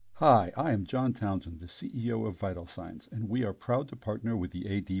Hi, I am John Townsend, the CEO of Vital Signs, and we are proud to partner with the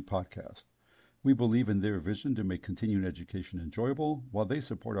AD Podcast. We believe in their vision to make continuing education enjoyable while they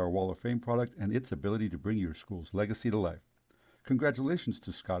support our Wall of Fame product and its ability to bring your school's legacy to life. Congratulations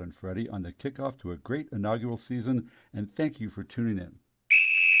to Scott and Freddie on the kickoff to a great inaugural season, and thank you for tuning in.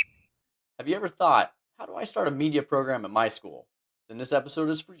 Have you ever thought, how do I start a media program at my school? Then this episode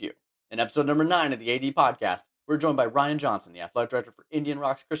is for you. In episode number 9 of the AD podcast, we're joined by Ryan Johnson, the athletic director for Indian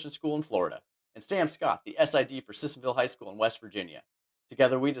Rocks Christian School in Florida, and Sam Scott, the SID for Sissonville High School in West Virginia.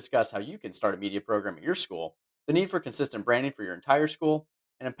 Together, we discuss how you can start a media program at your school, the need for consistent branding for your entire school,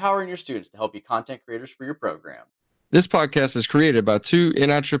 and empowering your students to help be content creators for your program. This podcast is created by two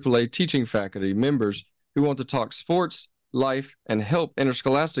NIAAA teaching faculty members who want to talk sports, life, and help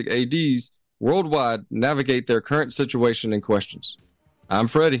interscholastic ADs worldwide navigate their current situation and questions. I'm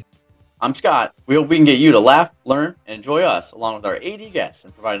Freddie. I'm Scott. We hope we can get you to laugh, learn, and enjoy us along with our AD guests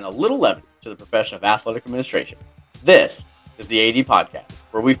and providing a little levity to the profession of athletic administration. This is the AD Podcast,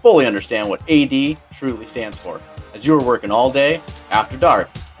 where we fully understand what AD truly stands for, as you are working all day, after dark,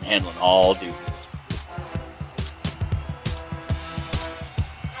 and handling all duties.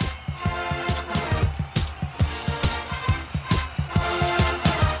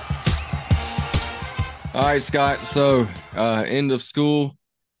 All right, Scott. So, end of school,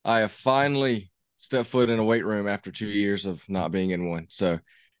 I have finally stepped foot in a weight room after 2 years of not being in one. So,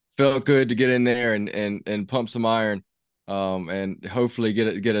 felt good to get in there and pump some iron, and hopefully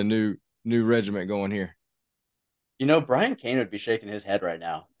get a new regiment going here. You know, Brian Kane would be shaking his head right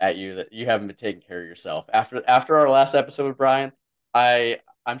now at you that you haven't been taking care of yourself. After our last episode with Brian,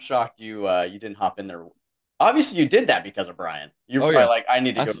 I'm shocked you didn't hop in there. Obviously, you did that because of Brian. You're probably like, I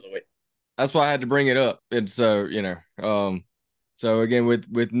need to go to the weight. That's why I had to bring it up. And so, so again,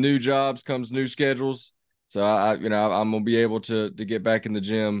 with new jobs comes new schedules. So I'm going to be able to get back in the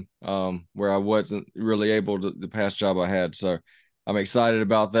gym, where I wasn't really able to the past job I had. So I'm excited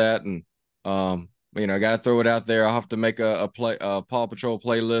about that. And, I got to throw it out there. I'll have to make a Paw Patrol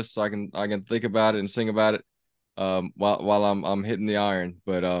playlist so I can think about it and sing about it, while I'm hitting the iron.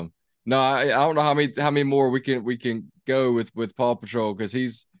 But, no, I don't know how many more we can go with Paw Patrol, because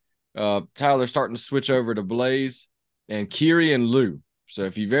he's, Tyler's starting to switch over to Blaze and Kiri and Lou. So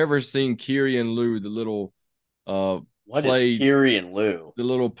if you've ever seen Kiri and Lou, the little what is Kiri and Lou? The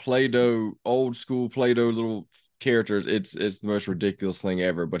little Play-Doh, old school Play-Doh little characters, it's the most ridiculous thing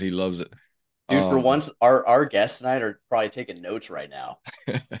ever, but he loves it. Dude, for once, our guests tonight are probably taking notes right now.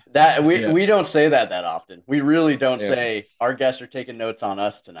 That we don't say that often. We really don't say our guests are taking notes on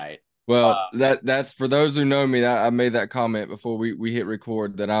us tonight. Well, that's for those who know me. I made that comment before we hit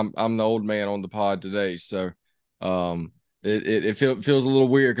record that I'm the old man on the pod today. So, it feels a little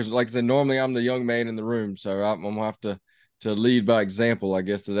weird because, like I said, normally I'm the young man in the room. So I'm gonna have to lead by example, I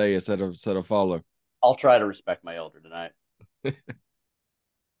guess, today instead of follow. I'll try to respect my elder tonight.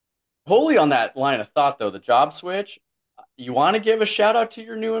 Wholly on that line of thought, though, the job switch. You want to give a shout out to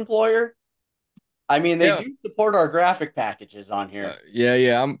your new employer? I mean, they do support our graphic packages on here.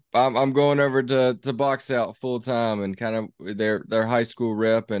 I'm going over to Box Out full time and kind of their high school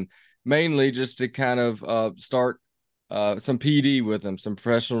rep, and mainly just to kind of start some PD with them, some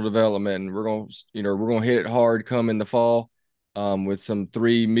professional development, and we're gonna hit it hard come in the fall, with some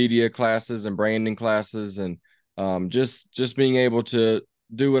 3 media classes and branding classes, and just being able to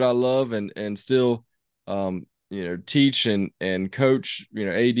do what I love and still teach and coach,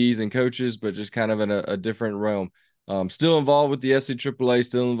 ADs and coaches, but just kind of in a different realm. Still involved with the SCAAA,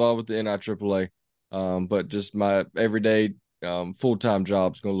 still involved with the NIAAA, but just my everyday full-time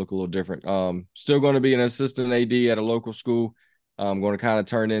job is going to look a little different. Still going to be an assistant AD at a local school. I'm going to kind of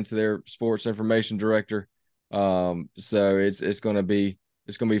turn into their sports information director. So it's going to be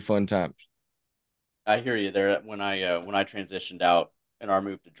fun times. I hear you there. When I transitioned out in our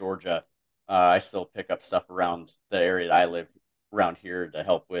move to Georgia, I still pick up stuff around the area that I live around here to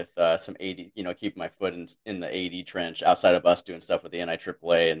help with some AD, keep my foot in the AD trench outside of us doing stuff with the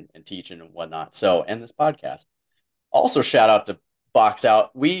NIAAA and teaching and whatnot. So, and this podcast. Also, shout out to Box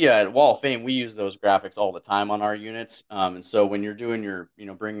Out. We at Wall of Fame, we use those graphics all the time on our units. And so when you're doing your,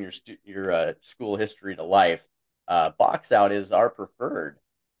 bringing your school history to life, Box Out is our preferred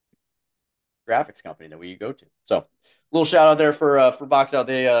graphics company that we go to. So, little shout out there for Box Out.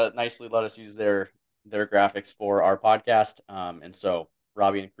 They nicely let us use their graphics for our podcast. And so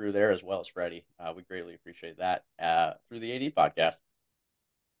Robbie and crew there, as well as Freddie, we greatly appreciate that through the AD podcast.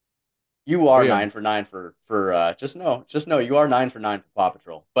 You are 9 for 9 for just know you are 9 for 9 for Paw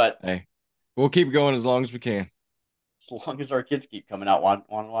Patrol. But hey, we'll keep going as long as we can. As long as our kids keep coming out want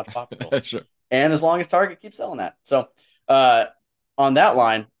to watch Paw Patrol. Sure. And as long as Target keeps selling that. So on that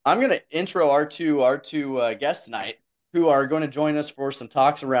line, I'm going to intro our two guests tonight who are going to join us for some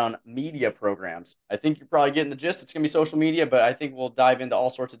talks around media programs. I think you're probably getting the gist. It's going to be social media, but I think we'll dive into all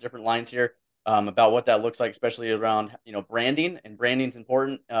sorts of different lines here about what that looks like, especially around branding. And branding's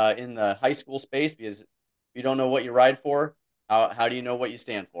important in the high school space because if you don't know what you ride for, how do you know what you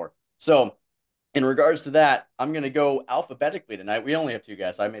stand for? So in regards to that, I'm going to go alphabetically tonight. We only have two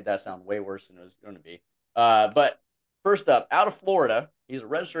guests. I made that sound way worse than it was going to be. But first up, out of Florida, he's a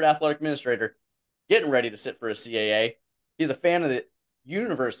registered athletic administrator, getting ready to sit for a CAA. He's a fan of the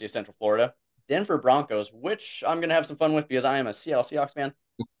University of Central Florida, Denver Broncos, which I'm going to have some fun with because I am a Seattle Seahawks fan,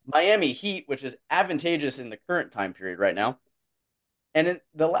 Miami Heat, which is advantageous in the current time period right now. And in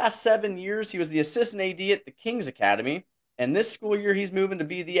the last 7 years, he was the assistant AD at the Kings Academy. And this school year, he's moving to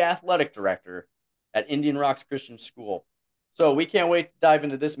be the athletic director at Indian Rocks Christian School. So we can't wait to dive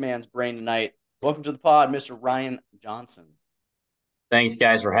into this man's brain tonight. Welcome to the pod, Mr. Ryan Johnson. Thanks,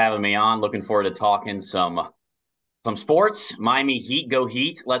 guys, for having me on. Looking forward to talking some sports. Miami Heat, go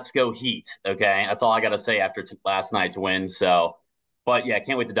Heat. Let's go Heat. Okay, that's all I got to say after last night's win. So, but yeah,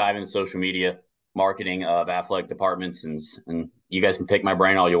 can't wait to dive into social media marketing of athletic departments, and you guys can pick my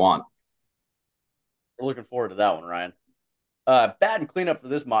brain all you want. We're looking forward to that one, Ryan. Batting cleanup for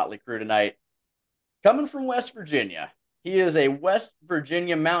this motley crew tonight. Coming from West Virginia, he is a West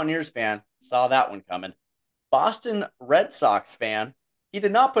Virginia Mountaineers fan. Saw that one coming. Boston Red Sox fan. He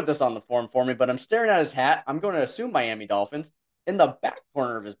did not put this on the form for me, but I'm staring at his hat. I'm going to assume Miami Dolphins. In the back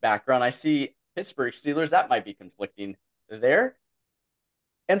corner of his background, I see Pittsburgh Steelers. That might be conflicting there.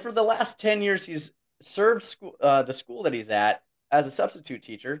 And for the last 10 years, he's served the school that he's at as a substitute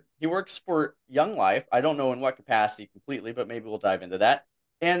teacher. He works for Young Life. I don't know in what capacity completely, but maybe we'll dive into that.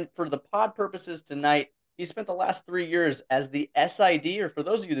 And for the pod purposes tonight, he spent the last 3 years as the SID, or for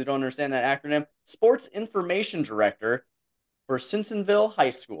those of you that don't understand that acronym, Sports Information Director for Sissonville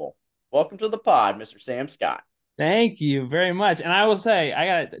High School. Welcome to the pod, Mr. Sam Scott. Thank you very much. And I will say,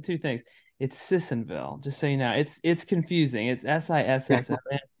 I got two things. It's Sissonville, just so you know. It's confusing. It's Sissn.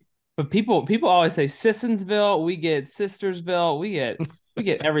 But people always say Sissonsville. We get Sistersville. We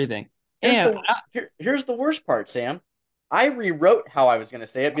get everything. Here's the worst part, Sam. I rewrote how I was going to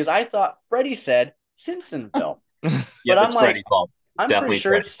say it because I thought Freddie said Simpsonville. Yeah, but I'm like, I'm pretty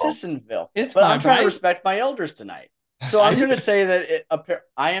sure it's Sissonville. It's but fine, I'm trying to right? respect my elders tonight. So I'm going to say that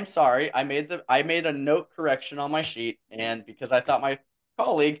I am sorry. I made a note correction on my sheet, and because I thought my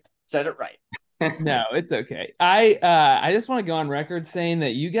colleague said it right. No, it's okay. I just want to go on record saying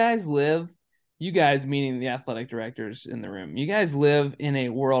that you guys meaning the athletic directors in the room, you guys live in a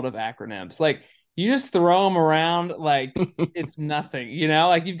world of acronyms. Like you just throw them around like it's nothing,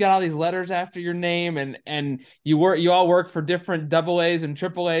 like you've got all these letters after your name and you all work for different double A's and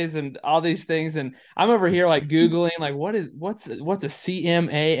triple A's and all these things. And I'm over here like Googling, like what's a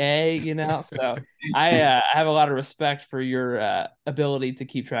CMAA, so I have a lot of respect for your ability to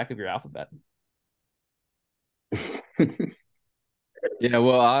keep track of your alphabet. Yeah,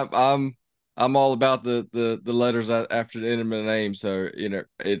 well, I'm all about the letters after the end of my name. So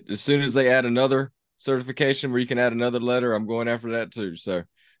as soon as they add another certification where you can add another letter, I'm going after that too. So,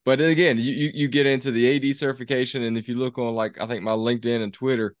 but again, you get into the AD certification, and if you look on I think my LinkedIn and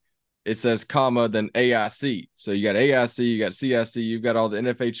Twitter, it says comma then AIC. So you got AIC, you got CIC, you've got all the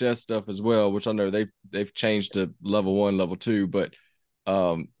NFHS stuff as well, which I know they've changed to level 1, level 2, but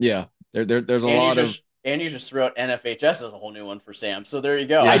yeah, there's a lot of. And you just threw out NFHS as a whole new one for Sam. So there you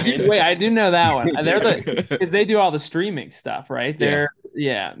go. Yeah. I do know that one. Because they do all the streaming stuff, right?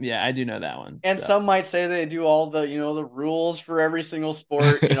 Yeah, I do know that one. And some might say they do all the, the rules for every single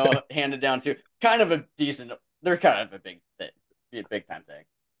sport, handed down to kind of they're kind of a big time thing.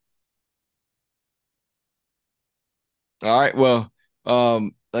 All right. Well,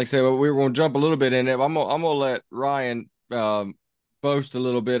 like I said, we're going to jump a little bit in it. I'm gonna let Ryan boast a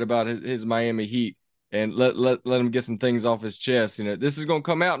little bit about his Miami Heat. And let him get some things off his chest. This is going to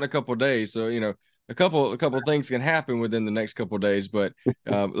come out in a couple of days, so a couple of things can happen within the next couple of days. But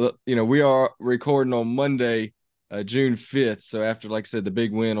we are recording on Monday, June 5th. So after, like I said, the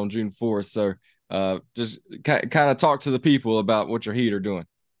big win on June 4th. So just kind of talk to the people about what your Heat are doing.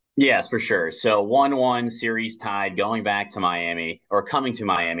 Yes, for sure. So 1-1 series tied, going back to Miami or coming to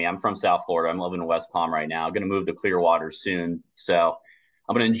Miami. I'm from South Florida. I'm living in West Palm right now. I'm going to move to Clearwater soon. So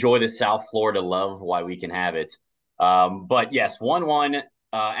I'm going to enjoy the South Florida love while we can have it. But yes, 1-1.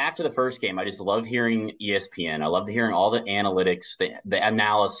 After the first game, I just love hearing ESPN. I love hearing all the analytics, the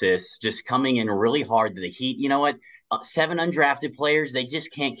analysis just coming in really hard to the Heat. You know what? 7 undrafted players, they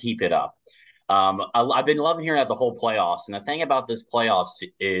just can't keep it up. I've been loving hearing that the whole playoffs. And the thing about this playoffs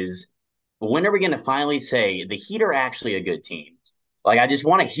is when are we going to finally say the Heat are actually a good team? Like, I just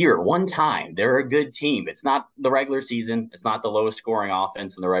want to hear it one time. They're a good team. It's not the regular season. It's not the lowest scoring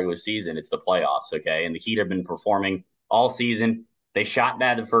offense in the regular season. It's the playoffs, okay? And the Heat have been performing all season. They shot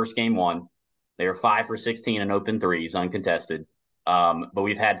bad the first game one. They were 5 for 16 in open threes, uncontested. But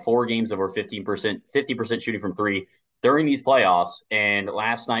we've had 4 games over 50% shooting from three during these playoffs. And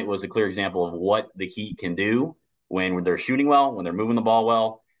last night was a clear example of what the Heat can do when they're shooting well, when they're moving the ball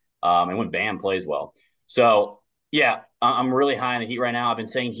well, and when Bam plays well. So, yeah, I'm really high on the Heat right now. I've been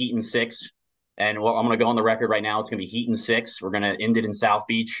saying Heat in 6, and I'm going to go on the record right now. It's going to be Heat in 6. We're going to end it in South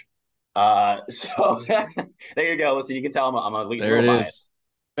Beach. So there you go. Listen, you can tell I'm a There it is.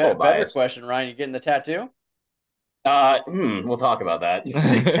 Better biased. question, Ryan. You getting the tattoo? We'll talk about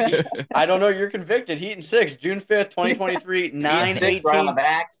that. I don't know. You're convicted. Heat in 6, June 5th, 2023, 6 right on the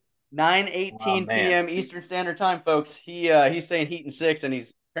back. 9:18 p.m. Eastern Standard Time, folks. He's saying Heat in 6, and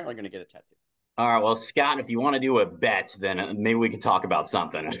he's apparently going to get a tattoo. All right, well, Scott, if you want to do a bet, then maybe we can talk about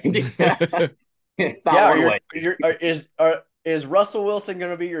something. It's not is Russell Wilson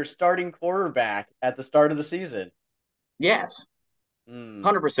going to be your starting quarterback at the start of the season? Yes,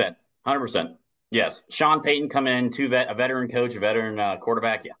 100%, 100%. Yes, Sean Payton coming in, a veteran coach, a veteran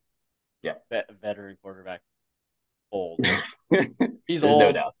quarterback. Yeah. Veteran quarterback. Old. He's old.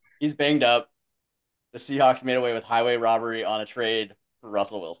 No doubt. He's banged up. The Seahawks made away with highway robbery on a trade for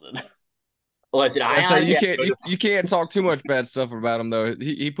Russell Wilson. Listen, you can't talk too much bad stuff about him though.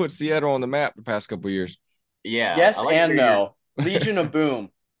 He put Seattle on the map the past couple of years. Yeah. Yes and no. Legion of Boom.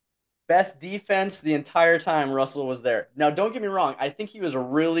 Best defense the entire time Russell was there. Now, don't get me wrong. I think he was a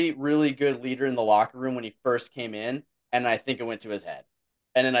really, really good leader in the locker room when he first came in, and I think it went to his head.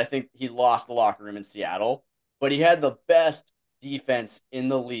 And then I think he lost the locker room in Seattle. But he had the best defense in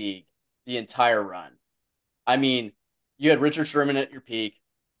the league the entire run. I mean, you had Richard Sherman at your peak.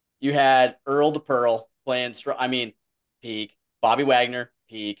 You had Earl DePearl playing peak. Bobby Wagner,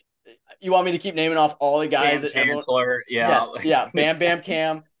 peak. You want me to keep naming off all the guys that Chancellor, Yes, yeah, Bam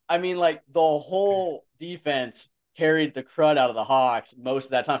Cam. I mean, like, the whole defense carried the crud out of the Hawks most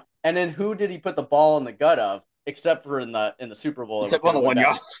of that time. And then who did he put the ball in the gut of, except for in the Super Bowl? Except on the 1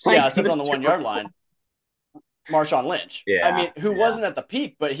 yard line. Yeah, except on the 1 yard line. Marshawn Lynch. Yeah, I mean, who wasn't at the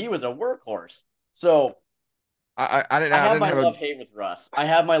peak, but he was a workhorse. So I have my love-hate with Russ. I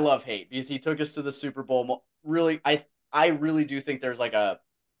have my love-hate because he took us to the Super Bowl. Really, I really do think there's like a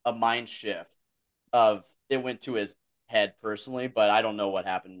mind shift of it went to his head personally, but I don't know what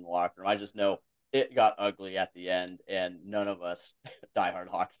happened in the locker room. I just know it got ugly at the end, and none of us diehard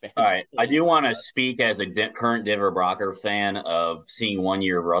Hawk fans. All right, I do want to speak as a current Denver Broncos fan of seeing 1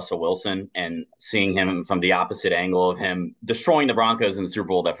 year of Russell Wilson and seeing him from the opposite angle of him destroying the Broncos in the Super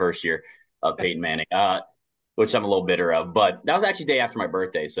Bowl that first year of Peyton Manning, which I'm a little bitter of. But that was actually the day after my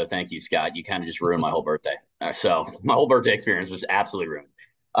birthday, so thank you, Scott. You kind of just ruined my whole birthday. So my whole birthday experience was absolutely ruined.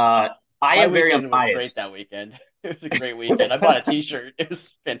 I am very unbiased. Was great that weekend. It was a great weekend. I bought a T-shirt. It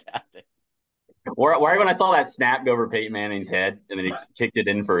was fantastic. When I saw that snap go over Peyton Manning's head and then he kicked it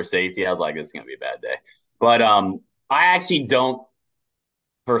in for a safety, I was like, this is going to be a bad day. But I actually don't,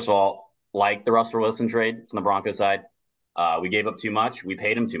 first of all, like the Russell Wilson trade from the Broncos side. We gave up too much. We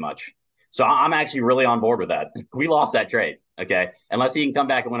paid him too much. So I'm actually really on board with that. We lost that trade, okay? Unless he can come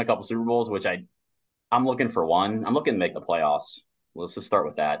back and win a couple Super Bowls, which I'm looking for one. I'm looking to make the playoffs. Let's just start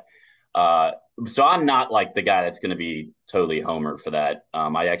with that. So I'm not like the guy that's going to be totally homered for that.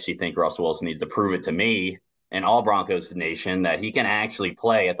 I actually think Russell Wilson needs to prove it to me and all Broncos Nation that he can actually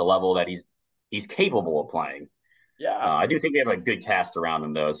play at the level that he's capable of playing. Yeah, I do think we have a good cast around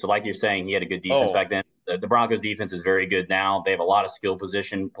him, though. So like you're saying, he had a good defense back then. The Broncos defense is very good now. They have a lot of skill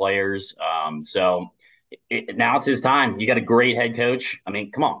position players. So now it's his time. You got a great head coach. I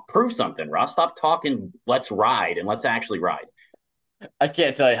mean, come on, prove something, Russ. Stop talking. Let's ride and let's actually ride. I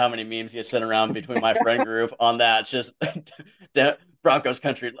can't tell you how many memes get sent around between my friend group on that. It's just Broncos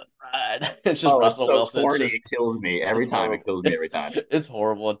country, let's ride. It's just Russell Wilson. Corny. It kills me every time. It kills me every time. It's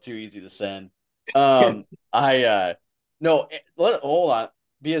horrible and too easy to send. Hold on,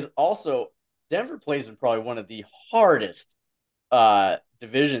 because also Denver plays in probably one of the hardest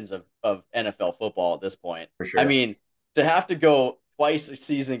divisions of NFL football at this point. For sure. I mean, to have to go twice a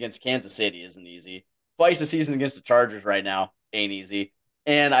season against Kansas City isn't easy. Twice a season against the Chargers right now ain't easy.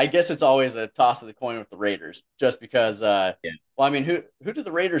 And I guess it's always a toss of the coin with the Raiders, just because. Well, I mean, who did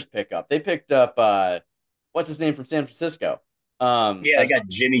the Raiders pick up? They picked up what's his name from San Francisco. They got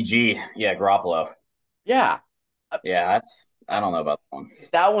Jimmy G. Yeah, Garoppolo. Yeah. Yeah, I don't know about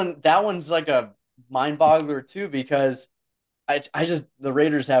that one. That one's like a mind boggler too, because I just the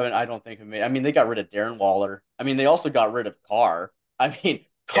Raiders haven't. I don't think have made. I mean, they got rid of Darren Waller. I mean, they also got rid of Carr. I mean,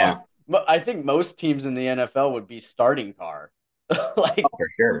 Carr. Yeah. I think most teams in the NFL would be starting Carr. Like, Oh, for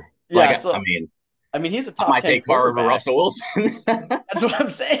sure. yeah. I So mean, I mean, he's a I top might 10 take Carr over quarterback. Russell Wilson. That's what I'm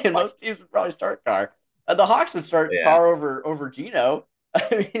saying. Most teams would probably start Carr. The Hawks would start Yeah. Carr over Geno. I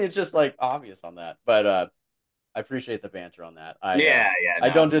mean, it's just like obvious on that. But I appreciate the banter on that. Yeah, no. I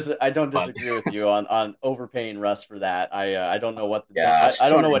don't disagree with you on overpaying Russ for that. I don't know what Gosh, I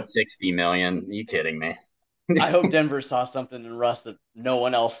don't know what 260 million. Are you kidding me? I hope Denver saw something in Russ that no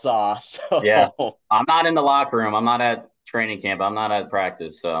one else saw. Yeah. So I'm not in the locker room. I'm not at training camp. I'm not at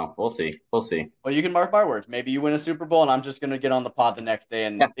practice. So we'll see. We'll see. well, you can mark my words. Maybe you win a Super Bowl, and I'm just gonna get on the pod the next day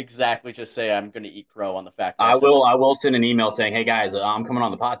and Yeah. exactly just say I'm gonna eat crow on the fact that I said I will send an email saying, "Hey guys, I'm coming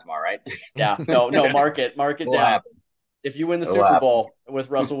on the pod tomorrow, right?" yeah, no, mark it It'll down. happen. If you win the It'll Super happen. Bowl with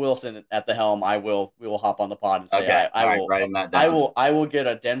Russell Wilson at the helm, we will hop on the pod and say Okay. I All right. will Writing that down. I will get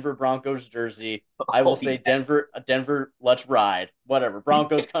a Denver Broncos jersey. I will Oh, say yeah. Denver, let's ride. Whatever.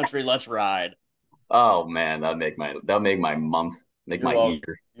 Broncos country, let's ride. Oh man, that'll make my month. Make my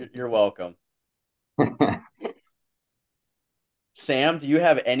year. You're welcome. Sam, do you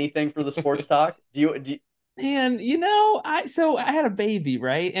have anything for the sports talk? And I had a baby,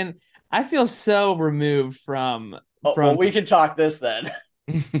 right? And I feel so removed from well, we can talk this then.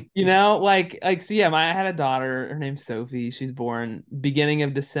 so yeah, I had a daughter, her name's Sophie. She's born beginning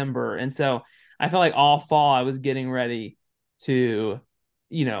of December. And so I felt like all fall I was getting ready to,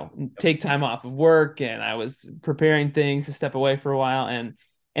 take time off of work, and I was preparing things to step away for a while,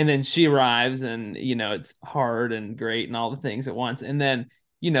 and then she arrives, and it's hard and great and all the things at once. And then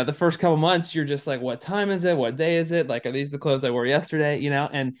the first couple months you're just like, what time is it, what day is it, like, are these the clothes I wore yesterday,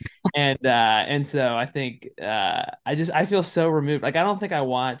 and so I think I feel so removed. Like, I don't think I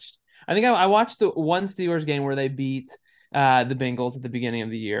watched the one Steelers game where they beat the Bengals at the beginning of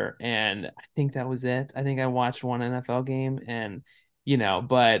the year, and I think that was it. I think I watched one NFL game, and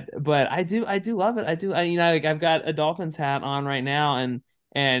but I do love it. Like, I've got a Dolphins hat on right now, and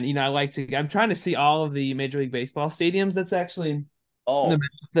I'm trying to see all of the Major League Baseball stadiums. That's actually the Oh, map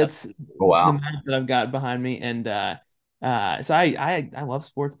that's Oh, wow. the map that I've got behind me. And so I love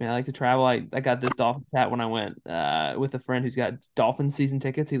sports, man. I like to travel. I got this Dolphins hat when I went with a friend who's got Dolphins season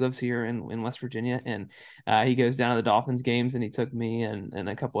tickets. He lives here in West Virginia, and he goes down to the Dolphins games, and he took me and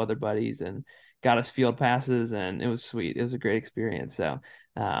a couple other buddies and got us field passes, and it was sweet. It was a great experience. So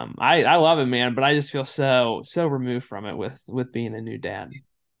I love it, man, but I just feel so removed from it with being a new dad.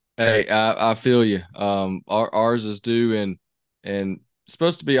 Hey, I feel you. Ours is due in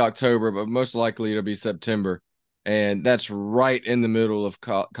supposed to be October, but most likely it'll be September, and that's right in the middle of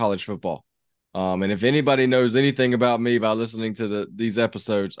college football. And if anybody knows anything about me by listening to these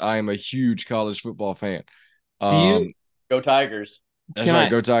episodes, I am a huge college football fan. Do you go Tigers? That's right,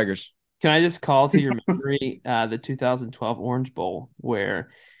 go Tigers. Can I just call to your memory the 2012 Orange Bowl where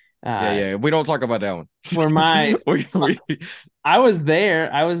yeah, we don't talk about that one. Where I was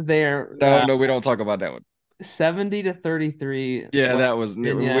there. No, we don't talk about that one. 70-33. Yeah, that was we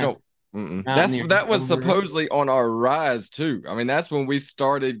don't. That was supposedly on our rise too. I mean, that's when we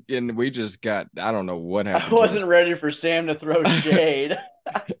started, and we just got. I don't know what happened. I wasn't ready for Sam to throw shade.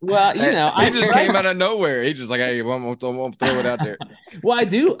 Well, I just came out of nowhere. He just like, hey, won't throw it out there. Well, I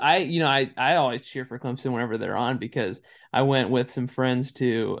do. I always cheer for Clemson whenever they're on, because I went with some friends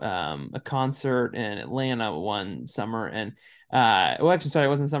to a concert in Atlanta one summer, and well, actually, sorry, it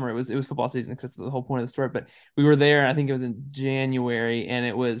wasn't summer. It was football season, because that's the whole point of the story. But we were there. I think it was in January, and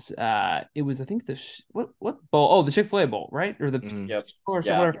it was I think what bowl? Oh, the Chick-fil-A bowl, right? Or the Yep. or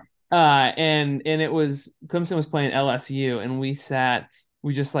whatever. And it was Clemson was playing LSU, and we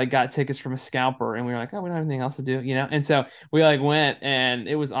just like got tickets from a scalper, and we were like, oh, we don't have anything else to do, and so we like went, and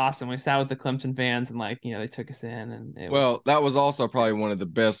it was awesome. We sat with the Clemson fans, and they took us in, and that was also probably one of the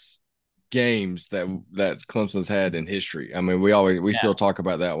best games that Clemson's had in history. I mean, we still talk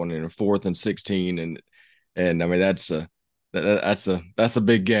about that one in 4th and 16, and I mean that's a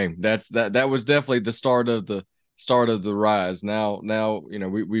big game. That was definitely the start of the rise. Now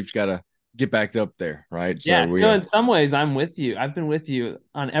we've got to get back up there, right? So in some ways I'm with you. I've been with you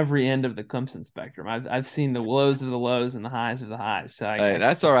on every end of the Clemson spectrum. I've seen the lows of the lows and the highs of the highs. So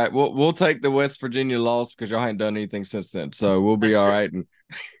that's all right. We'll take the West Virginia loss, because y'all ain't done anything since then. So we'll be all right, and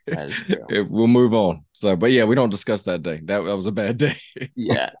we'll move on. So, but yeah, we don't discuss that day. That was a bad day.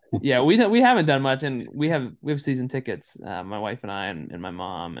 yeah. We haven't done much, and we have season tickets. My wife and I and my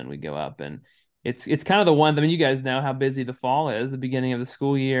mom, and we go up, and it's kind of the one. I mean, you guys know how busy the fall is, the beginning of the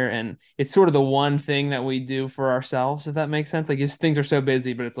school year, and it's sort of the one thing that we do for ourselves, if that makes sense. Like, just things are so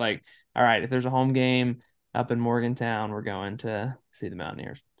busy, but it's like, all right, if there's a home game up in Morgantown, we're going to see the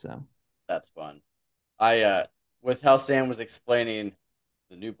Mountaineers. So that's fun. I with how Sam was explaining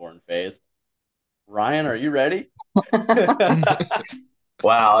the newborn phase, Ryan, are you ready?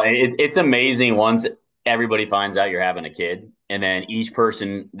 Wow, it's amazing once everybody finds out you're having a kid, and then each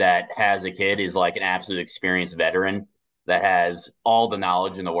person that has a kid is like an absolute experienced veteran that has all the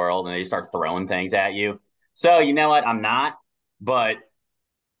knowledge in the world, and they start throwing things at you. So you know what? I'm not, but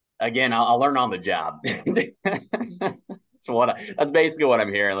again, I'll learn on the job. That's basically what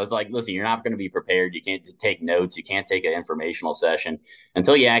I'm hearing. It's like, listen, you're not going to be prepared. You can't take notes. You can't take an informational session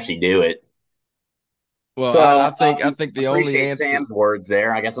until you actually do it. Well, So I think the only appreciate answer. Sam's words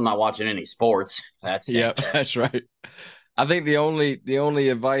there. I guess I'm not watching any sports. That's Yeah, that's right. I think the only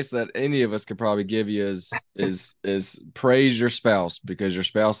advice that any of us could probably give you is praise your spouse, because your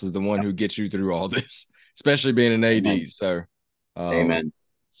spouse is the one who gets you through all this, especially being an AD. Amen. So, Amen.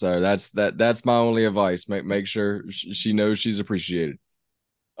 So that's my only advice. Make sure she knows she's appreciated.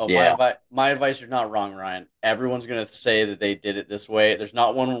 Oh, Yeah. my advice, you're not wrong, Ryan. Everyone's gonna say that they did it this way. There's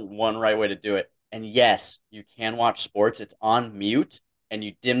not one right way to do it. And yes, you can watch sports. It's on mute, and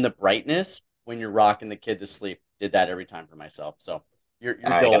you dim the brightness when you're rocking the kid to sleep. Did that every time for myself. So you're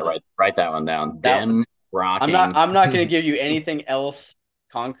I golden. gotta write that one down. Dim rocking. I'm not gonna give you anything else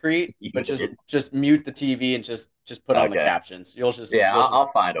concrete, but just mute the TV and just put on the captions.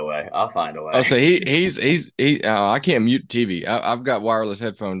 I'll find a way. I'll find a way. Oh, so he's I can't mute TV. I've got wireless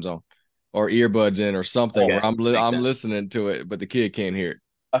headphones on or earbuds in or something where I'm listening to it, but the kid can't hear it.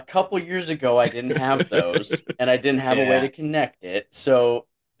 A couple years ago, I didn't have those, and I didn't have a way to connect it. So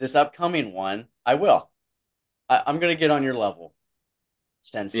this upcoming one, I will. I'm gonna get on your level,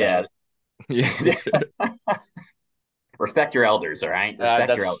 Sensei. Yeah. Respect your elders, all right?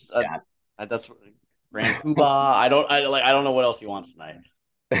 Respect your elders, Scott. That's Grand Poobah. I don't know what else he wants tonight.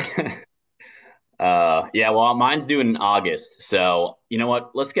 Well, mine's due in August. So you know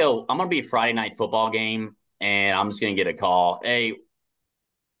what? Let's go. I'm gonna be Friday night football game, and I'm just gonna get a call. Hey,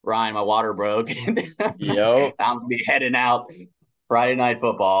 Ryan, my water broke. Yo, I'm gonna be heading out Friday night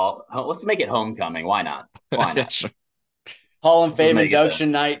football. Let's make it homecoming. Why not? Why not? Sure. Hall of Fame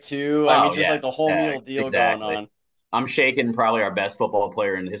induction night too. I mean, just like the whole meal deal exactly. going on. I'm shaking probably our best football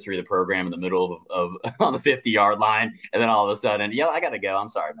player in the history of the program in the middle of on the 50-yard line, and then all of a sudden, I gotta go. I'm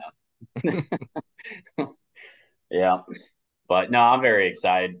sorry, man. Yeah, but no, I'm very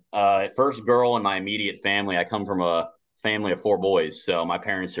excited. First girl in my immediate family. I come from a family of 4 boys, so my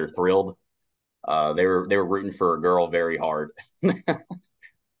parents are thrilled. They were rooting for a girl very hard.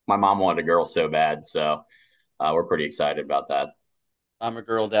 My mom wanted a girl so bad, so we're pretty excited about that. I'm a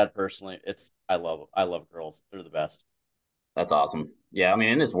girl dad personally. I love girls. They're the best. That's awesome. Yeah, I mean,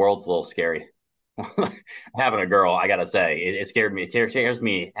 in this world, it's a little scary. Having a girl, I gotta say, it scared me. It scares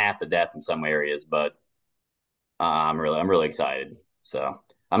me half to death in some areas, but I'm really excited. So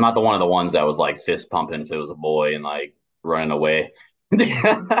I'm not one of the ones that was like fist pumping if it was a boy and like running away.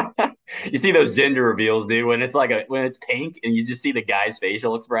 You see those gender reveals, dude, when it's pink and you just see the guy's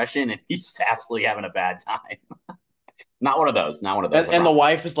facial expression and he's just absolutely having a bad time. Not one of those. And the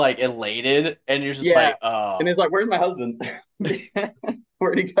wife is like elated, and you're just like, oh. And it's like, where's my husband?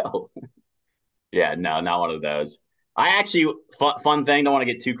 Where'd he go? Yeah, no, not one of those. I actually, fun thing, don't want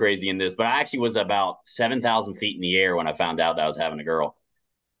to get too crazy in this, but I actually was about 7,000 feet in the air when I found out that I was having a girl.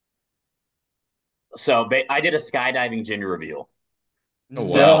 So I did a skydiving gender reveal. Oh,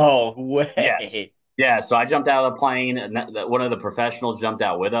 wow. No way. Yes. Yeah, so I jumped out of the plane, and one of the professionals jumped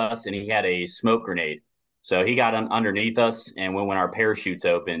out with us, and he had a smoke grenade. So he got underneath us, and when our parachutes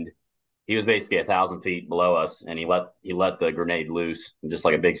opened, he was basically 1,000 feet below us, and he let the grenade loose, just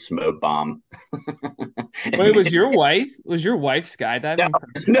like a big smoke bomb. Wait, was your wife skydiving?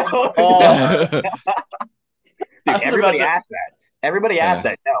 No. Oh. Dude, everybody asked that. Everybody asked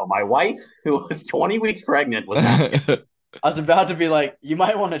that. No, my wife, who was 20 weeks pregnant, was not. I was about to be like, you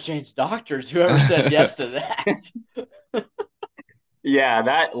might want to change doctors. Whoever said yes to that.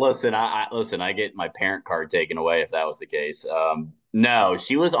 Yeah, listen, I get my parent card taken away if that was the case. No,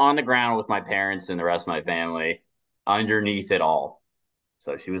 she was on the ground with my parents and the rest of my family underneath it all.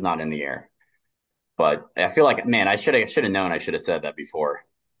 So she was not in the air. But I feel like, man, I should have known. I should have said that before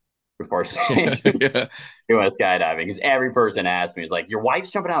saying you went skydiving, because every person asked me, is like, your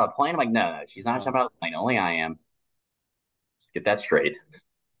wife's jumping out of the plane? I'm like, no, she's not jumping out of the plane. Only I am. Just get that straight.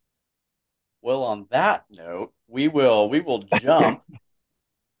 Well, on that note, we will jump.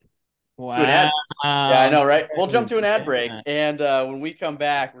 Wow. To an ad. Yeah, I know, right? We'll jump to an ad break, and when we come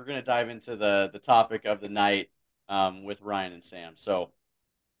back, we're going to dive into the topic of the night with Ryan and Sam. So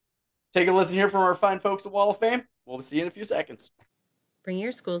take a listen here from our fine folks at Wall of Fame. We'll see you in a few seconds. Bring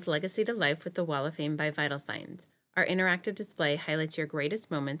your school's legacy to life with the Wall of Fame by Vital Signs. Our interactive display highlights your greatest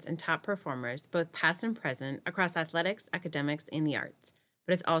moments and top performers, both past and present, across athletics, academics, and the arts.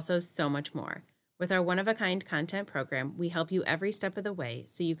 But it's also so much more. With our one-of-a-kind content program, we help you every step of the way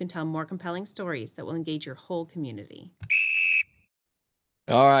so you can tell more compelling stories that will engage your whole community.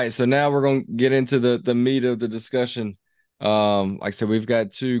 All right, so now we're going to get into the meat of the discussion. Like I said, we've got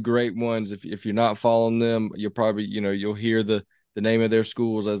two great ones. If you're not following them, you'll probably, you'll hear the name of their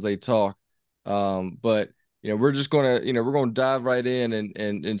schools as they talk. But we're just going to, we're going to dive right in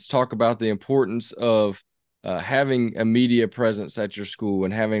and talk about the importance of having a media presence at your school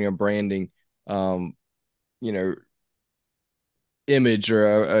and having a branding, image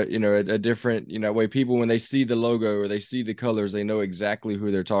or a different way people, when they see the logo or they see the colors, they know exactly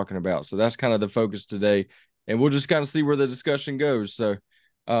who they're talking about. So that's kind of the focus today, and we'll just kind of see where the discussion goes. So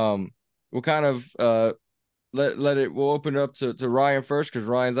we'll kind of we'll open it up to Ryan first, because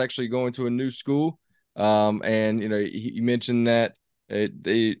Ryan's actually going to a new school, and he mentioned that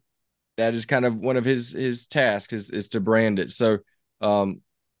that is kind of one of his tasks is to brand it. So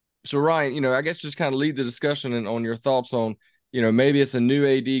so Ryan, I guess just kind of lead the discussion and on your thoughts on maybe it's a new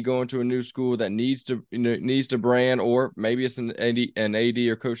AD going to a new school that needs to brand, or maybe it's an AD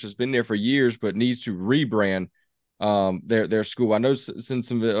or coach that's been there for years but needs to rebrand their school. I know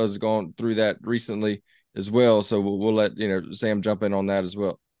Sissonville has gone through that recently as well, so we'll let Sam jump in on that as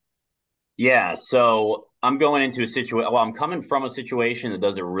well. Yeah, so I'm going into a situation. Well, I'm coming from a situation that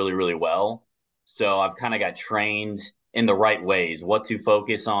does it really, really well. So I've kind of got trained in the right ways, what to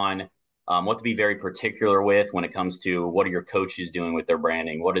focus on, what to be very particular with when it comes to what are your coaches doing with their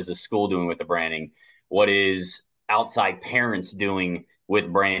branding, what is the school doing with the branding, what is outside parents doing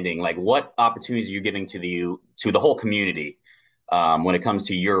with branding, like what opportunities are you giving to the whole community when it comes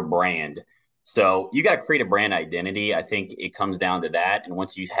to your brand. So you got to create a brand identity. I think it comes down to that. And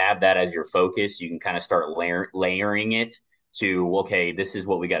once you have that as your focus, you can kind of start layering it to, okay, this is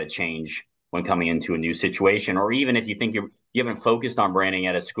what we got to change when coming into a new situation. Or even if you think you haven't focused on branding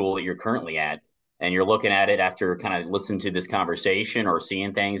at a school that you're currently at, and you're looking at it after kind of listening to this conversation or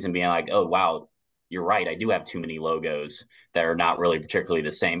seeing things and being like, oh, wow, you're right. I do have too many logos that are not really particularly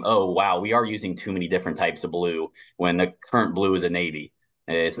the same. Oh, wow, we are using too many different types of blue when the current blue is a navy.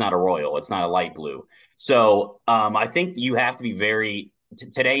 It's not a royal. It's not a light blue. So I think you have to be very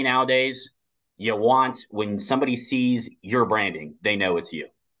today nowadays. You want, when somebody sees your branding, they know it's you.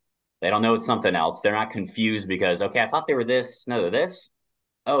 They don't know it's something else. They're not confused because, okay, I thought they were this. No, they're this.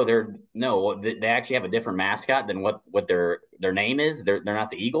 Oh, they actually have a different mascot than what their name is. They're not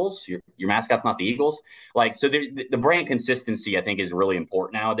the Eagles. Your mascot's not the Eagles. Like, so the brand consistency, I think, is really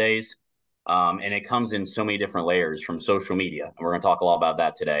important nowadays. And it comes in so many different layers from social media. And we're going to talk a lot about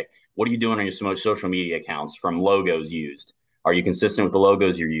that today. What are you doing on your social media accounts, from logos used? Are you consistent with the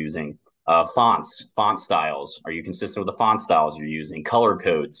logos you're using? Font styles. Are you consistent with the font styles you're using? Color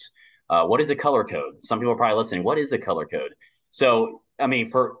codes. What is a color code? Some people are probably listening. What is a color code? So, I mean,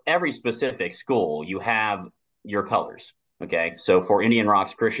 for every specific school, you have your colors. Okay. So for Indian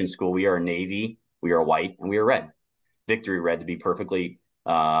Rocks Christian School, we are a navy, we are white, and we are red. Victory red, to be perfectly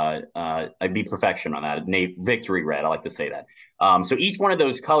I'd be perfection on that. Victory red, I like to say that. So each one of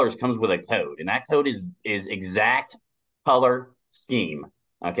those colors comes with a code, and that code is exact color scheme,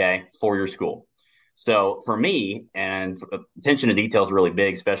 okay, for your school. So for me, and attention to detail is really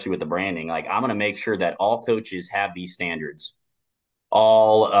big, especially with the branding. Like, I'm going to make sure that all coaches have these standards.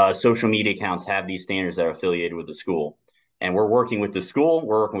 All social media accounts have these standards that are affiliated with the school. And we're working with the school,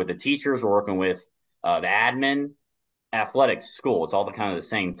 we're working with the teachers, we're working with the admin, athletics, school. It's all the kind of the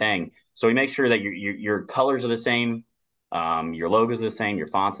same thing. So we make sure that your colors are the same, your logos are the same, your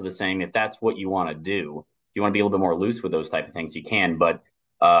fonts are the same. If that's what you want to do, if you want to be a little bit more loose with those type of things, you can. But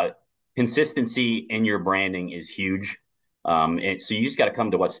consistency in your branding is huge. So you just got to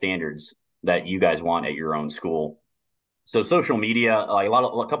come to what standards that you guys want at your own school. So social media, like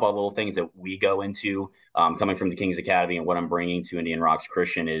a couple of little things that we go into coming from the Kings Academy, and what I'm bringing to Indian Rocks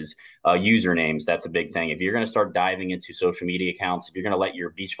Christian is usernames. That's a big thing. If you're going to start diving into social media accounts, if you're going to let your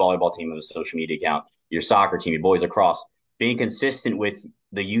beach volleyball team have a social media account, your soccer team, your boys across, being consistent with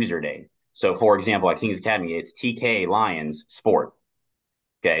the username. So for example, at Kings Academy, it's TK Lions Sport.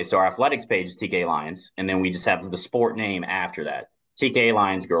 Okay, so our athletics page is TK Lions, and then we just have the sport name after that. TK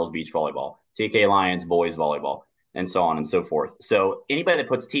Lions Girls Beach Volleyball, TK Lions Boys Volleyball, and so on and so forth. So anybody that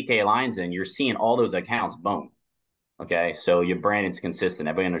puts TK Lions in, you're seeing all those accounts, boom. Okay, so your branding's consistent.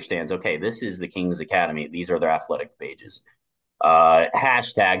 Everybody understands, okay, this is the Kings Academy. These are their athletic pages.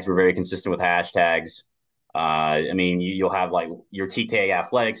 Hashtags, we're very consistent with hashtags. I mean, you'll have like your TK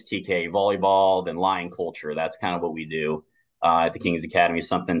Athletics, TK Volleyball, then Lion Culture. That's kind of what we do at the Kings Academy.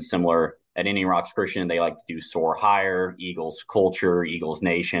 Something similar at Indian Rocks Christian. They like to do Soar Higher, Eagles Culture, Eagles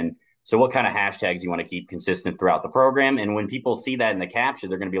Nation. So what kind of hashtags you want to keep consistent throughout the program? And when people see that in the caption,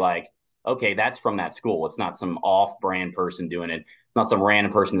 they're going to be like, okay, that's from that school. It's not some off-brand person doing it. It's not some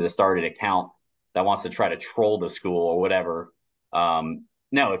random person that started an account that wants to try to troll the school or whatever.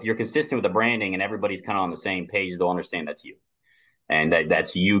 No, if you're consistent with the branding and everybody's kind of on the same page, they'll understand that's you. And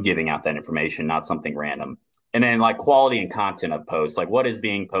that's you giving out that information, not something random. And then like quality and content of posts, like what is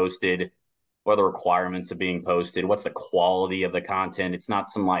being posted, what are the requirements of being posted, what's the quality of the content. It's not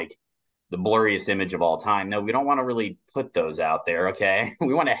some like the blurriest image of all time. No, we don't want to really put those out there. Okay.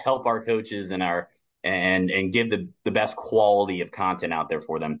 We want to help our coaches and and give the best quality of content out there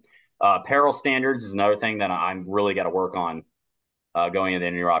for them. Apparel standards is another thing that I'm really got to work on going into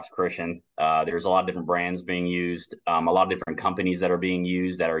Indian Rocks Christian. There's a lot of different brands being used, a lot of different companies that are being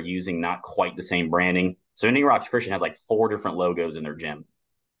used that are using not quite the same branding. So Indian Rocks Christian has like 4 different logos in their gym.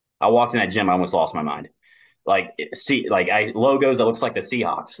 I walked in that gym, I almost lost my mind. Like logos that looks like the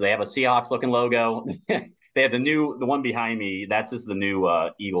Seahawks. They have a Seahawks looking logo. They have the one behind me. That's just the new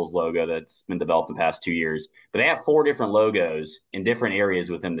Eagles logo that's been developed the past 2 years. But they have 4 different logos in different areas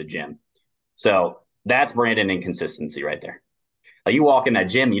within the gym. So that's branding inconsistency right there. Like you walk in that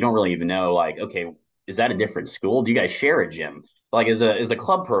gym, you don't really even know, like, okay, is that a different school? Do you guys share a gym? Like, is a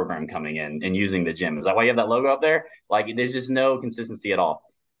club program coming in and using the gym? Is that why you have that logo up there? Like, there's just no consistency at all.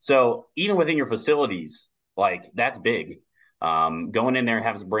 So even within your facilities, like that's big. Going in there and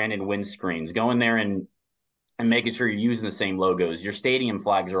having branded windscreens, going there and making sure you're using the same logos. Your stadium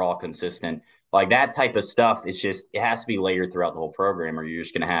flags are all consistent. Like that type of stuff, it has to be layered throughout the whole program, or you're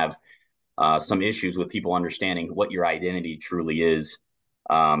just going to have some issues with people understanding what your identity truly is.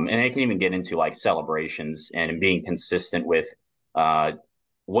 And it can even get into like celebrations and being consistent with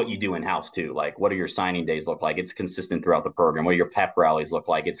what you do in house too. Like, what do your signing days look like? It's consistent throughout the program. What do your pep rallies look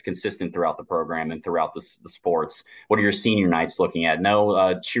like? It's consistent throughout the program and throughout the sports. What are your senior nights looking at? No,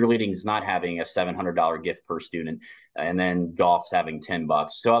 cheerleading is not having a $700 gift per student, and then golf's having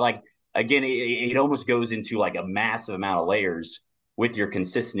 $10. So like, again, it almost goes into like a massive amount of layers with your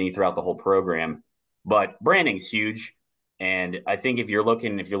consistency throughout the whole program. But branding's huge. And I think if you're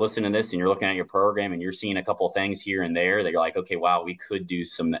listening to this and you're looking at your program and you're seeing a couple of things here and there that you're like, okay, wow, we could do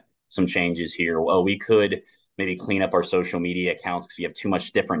some changes here. Well, we could maybe clean up our social media accounts because we have too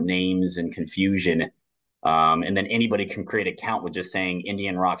much different names and confusion. And then anybody can create an account with just saying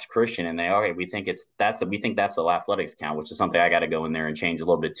Indian Rocks Christian, and we think that's the athletics account, which is something I got to go in there and change a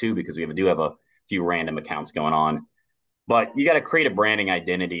little bit too, because we do have a few random accounts going on. But you got to create a branding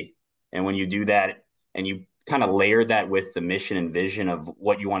identity. And when you do that and you kind of layer that with the mission and vision of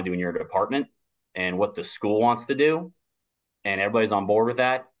what you want to do in your department and what the school wants to do, and everybody's on board with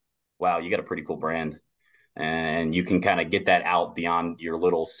that, wow, you got a pretty cool brand. And you can kind of get that out beyond your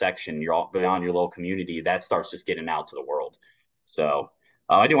little section, beyond your little community. That starts just getting out to the world. So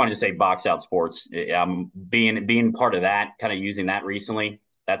I do want to just say Box Out Sports, being part of that, kind of using that recently.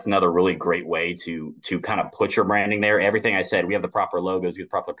 That's another really great way to kind of put your branding there. Everything I said, we have the proper logos, we have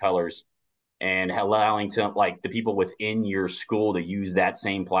proper colors, and allowing to like the people within your school to use that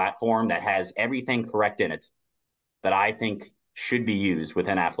same platform that has everything correct in it that I think should be used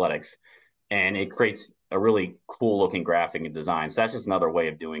within athletics. And it creates a really cool looking graphic and design. So that's just another way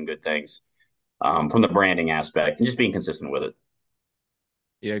of doing good things from the branding aspect and just being consistent with it.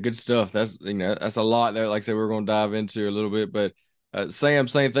 Yeah, good stuff. That's that's a lot there. Like I said, we're going to dive into a little bit, but Sam,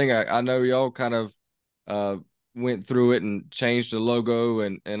 same thing. I know y'all kind of went through it and changed the logo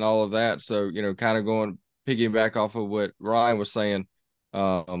and all of that. So kind of going piggyback off of what Ryan was saying,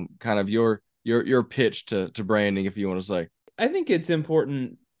 kind of your pitch to branding, if you want to say. I think it's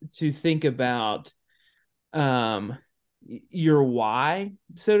important to think about your why,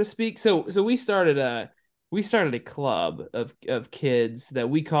 so to speak. So we started a club of kids that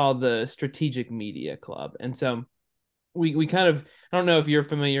we call the Strategic Media Club. And so we kind of, I don't know if you're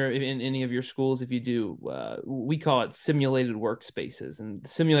familiar in any of your schools. If you do, we call it simulated workspaces, and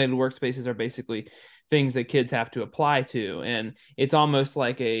simulated workspaces are basically things that kids have to apply to. And it's almost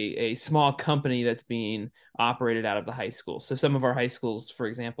like a small company that's being operated out of the high school. So some of our high schools, for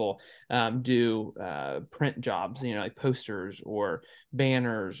example, do print jobs, like posters or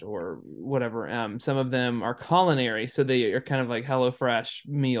banners or whatever. Some of them are culinary. So they are kind of like HelloFresh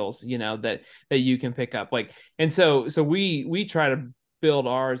meals, that you can pick up. And so we try to build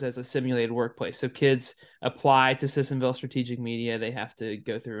ours as a simulated workplace. So kids apply to Sissonville Strategic Media. They have to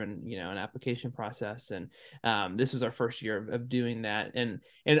go through an application process. And this was our first year of doing that. And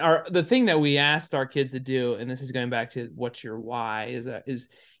the thing that we asked our kids to do, and this is going back to what's your why, is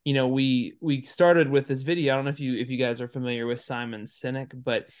we started with this video. I don't know if you guys are familiar with Simon Sinek,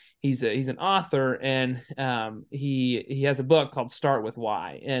 but he's an author, and he has a book called Start with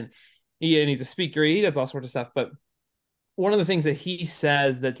Why. And he's a speaker. He does all sorts of stuff, but one of the things that he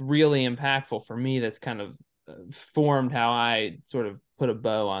says that's really impactful for me, that's kind of formed how I sort of put a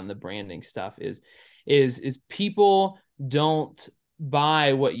bow on the branding stuff, is people don't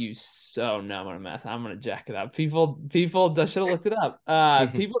buy what you. Oh no, I'm gonna mess. I'm gonna jack it up. People. I should have looked it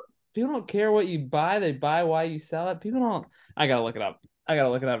up. People don't care what you buy. They buy why you sell it. People don't. I gotta look it up. I gotta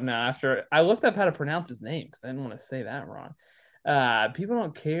look it up now. After I looked up how to pronounce his name because I didn't want to say that wrong. People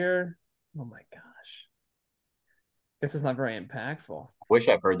don't care. Oh my gosh. Guess it's not very impactful. Wish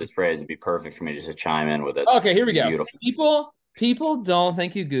I've heard this phrase. It'd be perfect for me just to chime in with it. Okay, here we go. Beautiful. People don't,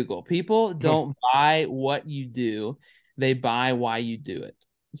 thank you, Google. People don't buy what you do. They buy why you do it.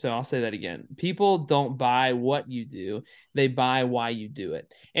 So I'll say that again. People don't buy what you do. They buy why you do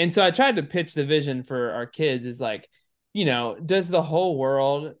it. And so I tried to pitch the vision for our kids is like, does the whole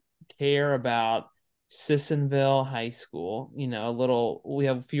world care about Sissonville High School? We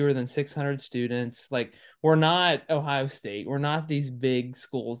have fewer than 600 students. Like, we're not Ohio State. We're not these big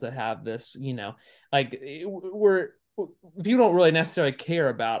schools that have this, like people don't really necessarily care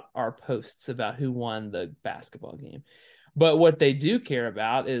about our posts about who won the basketball game. But what they do care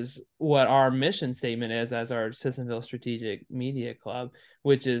about is what our mission statement is as our Sissonville Strategic Media Club,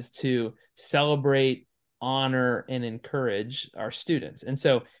 which is to celebrate, honor, and encourage our students. And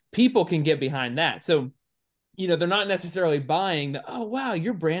so people can get behind that. So, they're not necessarily buying the, oh, wow,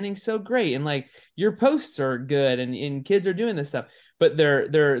 your branding's so great. And like your posts are good and kids are doing this stuff, but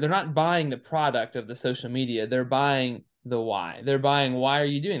they're not buying the product of the social media. They're buying the why. They're buying, why are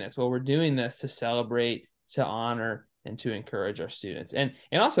you doing this? Well, we're doing this to celebrate, to honor, and to encourage our students. And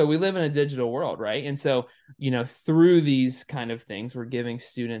also we live in a digital world, right? And so, through these kind of things, we're giving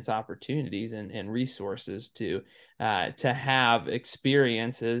students opportunities and resources to have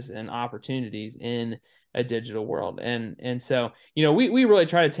experiences and opportunities in a digital world. And so, we really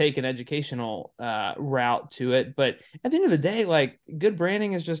try to take an educational route to it. But at the end of the day, like, good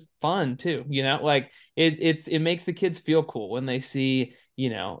branding is just fun too, like it makes the kids feel cool when they see,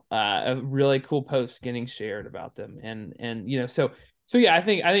 a really cool post getting shared about them. And so yeah, I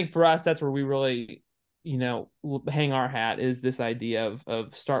think for us, that's where we really, hang our hat, is this idea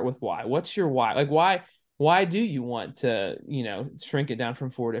of start with why. What's your why? Like, why do you want to, shrink it down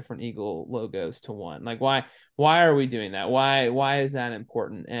from 4 different Eagle logos to 1? Like, why are we doing that? Why is that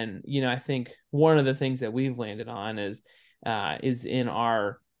important? And, I think one of the things that we've landed on is in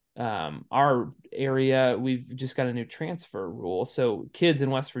our area, we've just got a new transfer rule. So kids in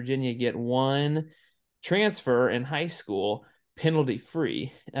West Virginia get 1 transfer in high school penalty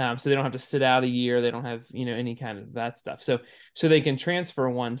free. So they don't have to sit out a year. They don't have, any kind of that stuff. So they can transfer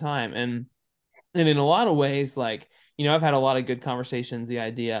 1 time. And in a lot of ways, like, I've had a lot of good conversations, the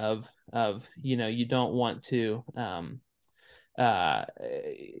idea of, you don't want to, a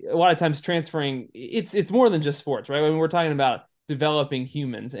lot of times transferring, it's more than just sports, right? When we're talking about developing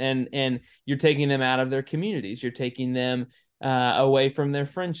humans and you're taking them out of their communities, you're taking them away from their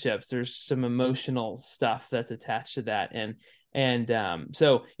friendships. There's some emotional stuff that's attached to that.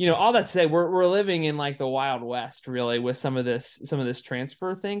 So, all that to say, we're living in like the Wild West, really, with some of this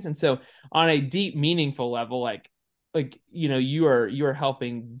transfer things. And so on a deep, meaningful level, you are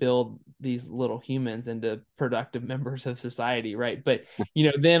helping build these little humans into productive members of society, right? But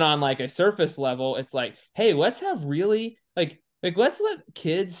then on like a surface level, it's like, hey, let's have really like let's let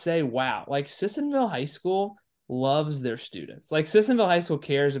kids say, wow, like Sissonville High School loves their students. Like Sissonville High School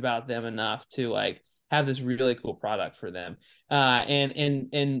cares about them enough to like have this really cool product for them. And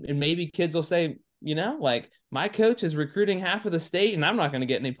maybe kids will say, like, my coach is recruiting half of the state and I'm not going to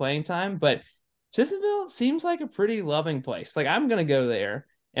get any playing time, but Sissonville seems like a pretty loving place. Like, I'm going to go there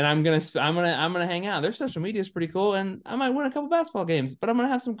and I'm going to hang out. Their social media is pretty cool and I might win a couple basketball games, but I'm going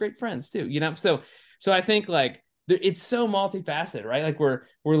to have some great friends too, So I think like it's so multifaceted, right? Like we're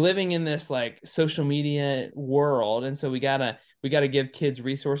living in this like social media world. And so we gotta give kids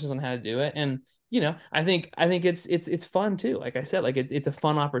resources on how to do it. And, I think it's fun too. Like I said, like it's a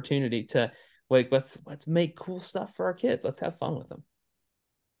fun opportunity to like, let's make cool stuff for our kids. Let's have fun with them.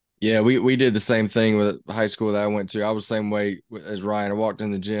 Yeah, we did the same thing with the high school that I went to. I was the same way as Ryan. I walked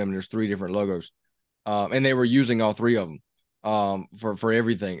in the gym and there's 3 different logos. And they were using all 3 of them for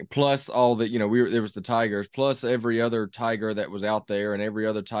everything. Plus all the, there was the Tigers, plus every other Tiger that was out there and every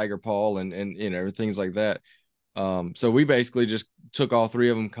other Tiger Paul and things like that. So we basically just took all 3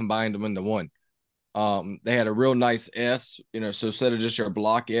 of them, combined them into 1. They had a real nice S, so instead of just your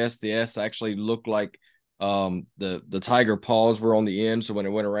block S, the S actually looked like the tiger paws were on the end. So when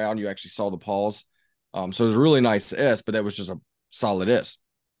it went around, you actually saw the paws. So it was a really nice S, but that was just a solid S.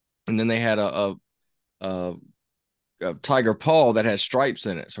 And then they had a tiger paw that has stripes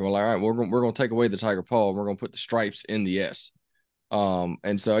in it. So we're like, all right, we're going to take away the tiger paw and we're going to put the stripes in the S.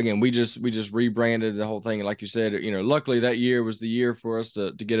 And so again, we just rebranded the whole thing. And like you said, luckily that year was the year for us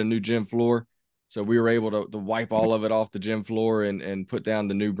to get a new gym floor. So we were able to wipe all of it off the gym floor and put down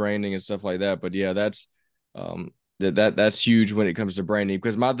the new branding and stuff like that. But yeah, that's that's huge when it comes to branding,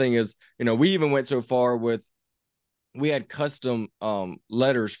 because my thing is, we even went so far with, we had custom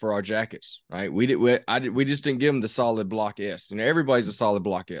letters for our jackets, right? We just didn't give them the solid block S. Everybody's a solid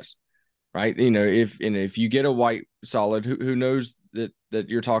block S, right? If you get a white solid, who knows that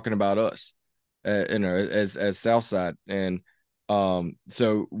you're talking about us, as Southside. And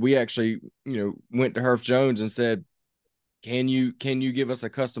so we actually went to Herff Jones and said, can you give us a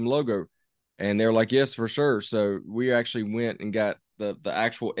custom logo? And they're like, yes, for sure. So we actually went and got the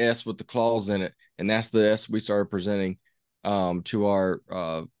actual S with the claws in it, and that's the S we started presenting to our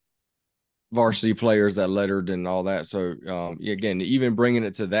varsity players that lettered and all that. So again, even bringing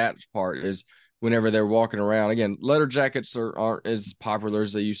it to that part is, whenever they're walking around, again, letter jackets aren't as popular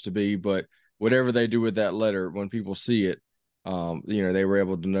as they used to be, but whatever they do with that letter, when people see it, they were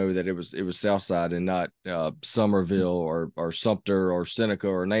able to know that it was Southside and not Somerville or Sumter or Seneca,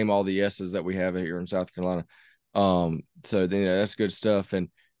 or name all the S's that we have here in South Carolina. So that's good stuff. And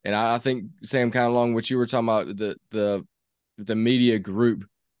I think, Sam, kind of along what you were talking about, the media group,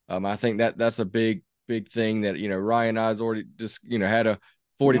 I think that's a big thing that Ryan and I's already just had a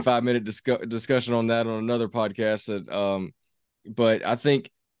 45-minute discussion on that on another podcast. That but I think,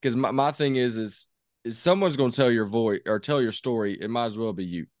 because my thing is someone's going to tell your voice or tell your story, it might as well be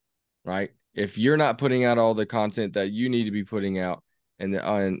you, right? If you're not putting out all the content that you need to be putting out,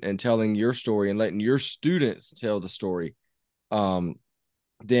 and telling your story and letting your students tell the story, then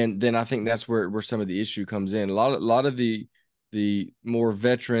I think that's where some of the issue comes in. A lot of the more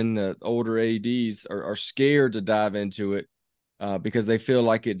veteran, the older ADs are scared to dive into it, because they feel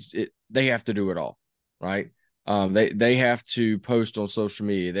like they have to do it all, right? They have to post on social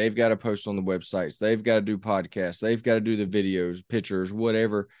media. They've got to post on the websites. They've got to do podcasts. They've got to do the videos, pictures,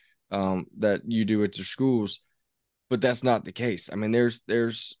 whatever that you do at your schools. But that's not the case. I mean, there's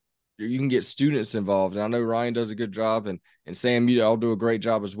you can get students involved, and I know Ryan does a good job, and Sam, you all do a great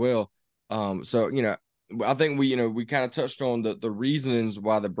job as well. So I think we kind of touched on the reasons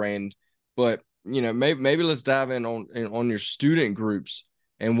why the brand, but maybe let's dive in on your student groups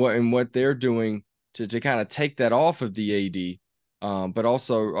and what they're doing to kind of take that off of the AD, but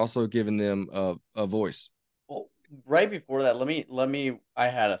also giving them a voice. Well, right before that, let me. I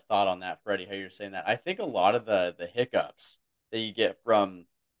had a thought on that, Freddie. How you're saying that? I think a lot of the hiccups that you get from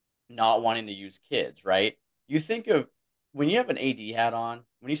not wanting to use kids, right? You think of, when you have an AD hat on,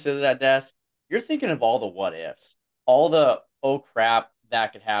 when you sit at that desk, you're thinking of all the what ifs, all the, oh crap,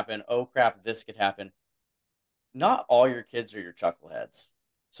 that could happen, oh crap, this could happen. Not all your kids are your chuckleheads.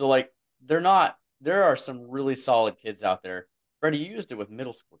 So like, there are some really solid kids out there. Freddie, you used it with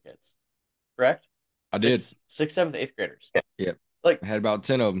middle school kids, correct? I did. 6th, 7th, 8th graders. Yeah. Like, I had about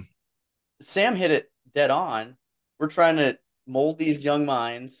 10 of them. Sam hit it dead on. We're trying to mold these young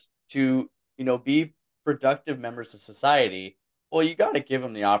minds to, be productive members of society. Well, you got to give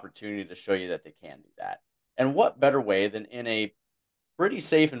them the opportunity to show you that they can do that. And what better way than in a pretty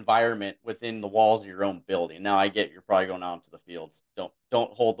safe environment within the walls of your own building? Now, I get you're probably going out into the fields. Don't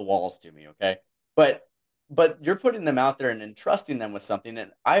hold the walls to me, okay? But you're putting them out there and entrusting them with something.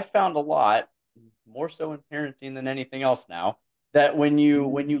 And I've found a lot, more so in parenting than anything else now, that when you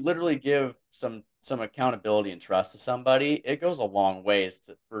literally give some accountability and trust to somebody, it goes a long ways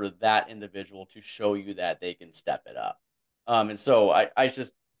for that individual to show you that they can step it up. And so I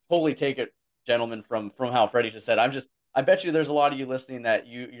just totally take it, gentlemen, from how Freddie just said. I bet you there's a lot of you listening that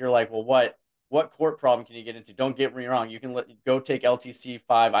you're like, well, what court problem can you get into? Don't get me wrong. You can go take LTC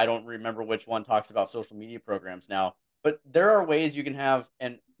 5. I don't remember which one talks about social media programs now, but there are ways you can have,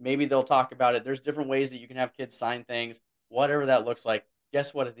 and maybe they'll talk about it. There's different ways that you can have kids sign things, whatever that looks like.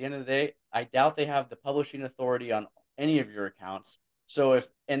 Guess what? At the end of the day, I doubt they have the publishing authority on any of your accounts. So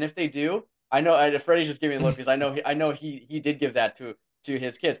if they do, I know Freddie's just giving me a look, because I know he did give that to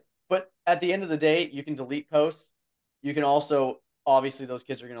his kids. But at the end of the day, you can delete posts. You can also, obviously, those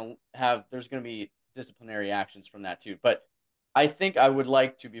kids are going to have, there's going to be disciplinary actions from that too. But I think I would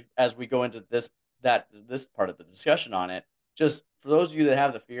like to be, as we go into this part of the discussion on it, just for those of you that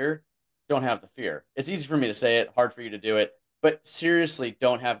have the fear, don't have the fear. It's easy for me to say it, hard for you to do it, but seriously,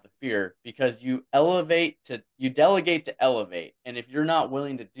 don't have the fear, because you delegate to elevate. And if you're not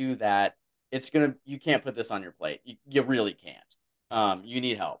willing to do that, you can't put this on your plate. You really can't. You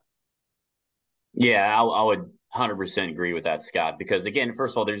need help. Yeah, I would 100% agree with that, Scott, because again,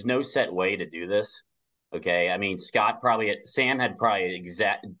 first of all, there's no set way to do this. Okay. I mean, Sam had probably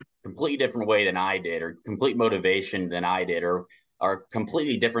completely different way than I did, or complete motivation than I did, or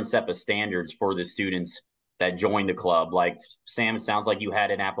completely different set of standards for the students that joined the club. Like Sam, it sounds like you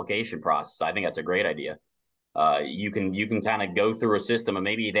had an application process. I think that's a great idea. You can kind of go through a system, and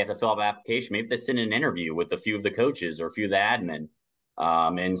maybe they have to fill out an application. Maybe they send an interview with a few of the coaches or a few of the admin,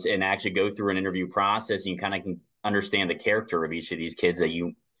 and actually go through an interview process. And you kind of can understand the character of each of these kids that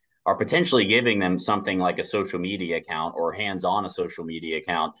you are potentially giving them something like a social media account or hands on a social media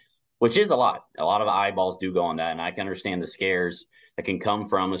account, which is a lot. A lot of eyeballs do go on that. And I can understand the scares that can come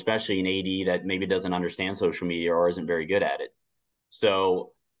from, especially an AD that maybe doesn't understand social media or isn't very good at it.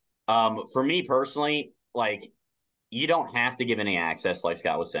 So for me personally, like, you don't have to give any access, like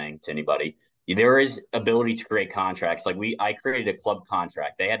Scott was saying, to anybody. There is ability to create contracts. Like I created a club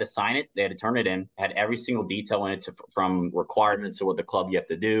contract. They had to sign it. They had to turn it in. Had every single detail in it, from requirements of what the club you have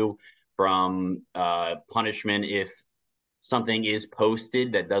to do, from punishment if something is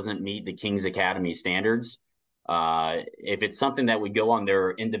posted that doesn't meet the Kings Academy standards. If it's something that would go on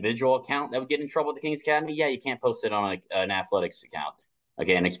their individual account that would get in trouble with the Kings Academy, yeah, you can't post it on an athletics account.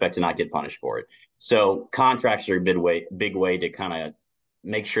 Okay, and expect to not get punished for it. So contracts are a big way to kind of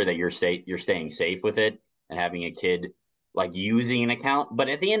make sure that you're staying safe with it, and having a kid like using an account. But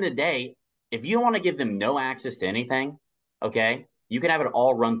at the end of the day, if you want to give them no access to anything, okay, you can have it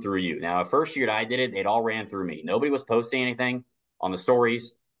all run through you. Now, first year that I did it, it all ran through me. Nobody was posting anything on the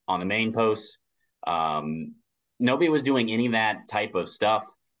stories, on the main posts. Nobody was doing any of that type of stuff.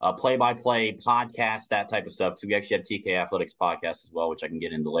 Play-by-play podcast, that type of stuff. So we actually have TK Athletics podcast as well, which I can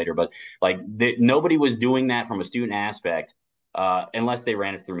get into later. But like nobody was doing that from a student aspect unless they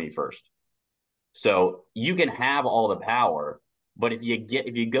ran it through me first. So you can have all the power, but if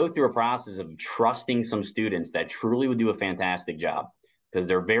you go through a process of trusting some students that truly would do a fantastic job because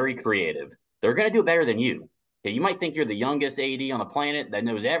they're very creative, they're going to do it better than you. Okay, you might think you're the youngest AD on the planet that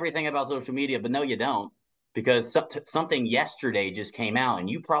knows everything about social media, but no, you don't, because something yesterday just came out and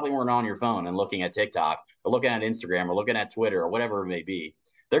you probably weren't on your phone and looking at TikTok or looking at Instagram or looking at Twitter or whatever it may be.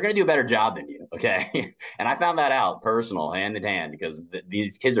 They're going to do a better job than you. Okay. And I found that out personal, hand in hand, because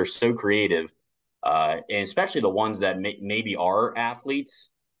these kids are so creative. And especially the ones that maybe are athletes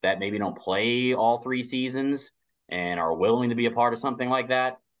that maybe don't play all 3 seasons and are willing to be a part of something like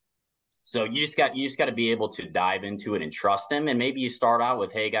that. So you just got to be able to dive into it and trust them. And maybe you start out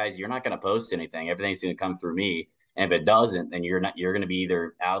with, hey guys, you're not going to post anything. Everything's going to come through me. And if it doesn't, then you're going to be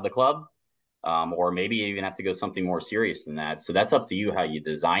either out of the club, or maybe you even have to go something more serious than that. So that's up to you how you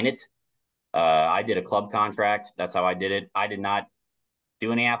design it. I did a club contract. That's how I did it. I did not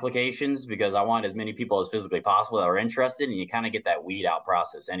do any applications because I wanted as many people as physically possible that were interested, and you kind of get that weed out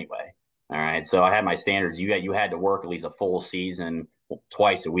process anyway. All right. So I had my standards. You had to work at least a full season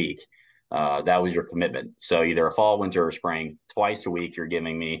twice a week. That was your commitment. So either a fall, winter, or spring, twice a week, you're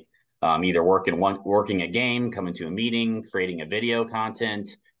giving me either working a game, coming to a meeting, creating a video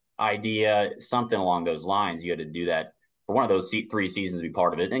content idea, something along those lines. You had to do that for one of those 3 seasons to be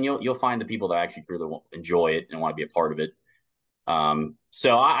part of it, and you'll find the people that actually truly enjoy it and want to be a part of it.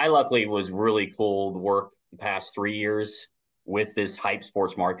 So I luckily was really cool to work the past 3 years with this Hype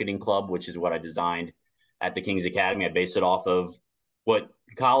Sports Marketing Club, which is what I designed at the Kings Academy. I based it off of what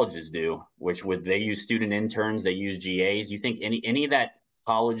colleges do, which they use student interns, they use GAs. You think any of that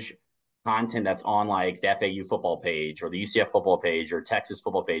college content that's on like the FAU football page or the UCF football page or Texas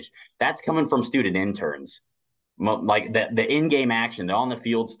football page, that's coming from student interns. Like the in-game action, the on the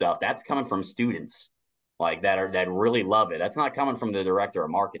field stuff, that's coming from students like that really love it. That's not coming from the director of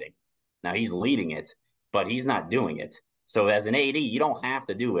marketing. Now he's leading it, but he's not doing it. So as an AD, you don't have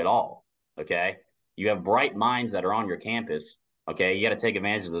to do it all. Okay. You have bright minds that are on your campus. Okay. You got to take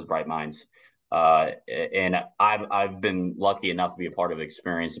advantage of those bright minds. And I've been lucky enough to be a part of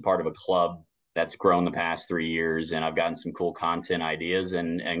experience, a part of a club that's grown the past 3 years. And I've gotten some cool content ideas,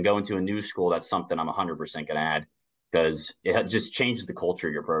 and going to a new school. That's something I'm 100% going to add, because it just changes the culture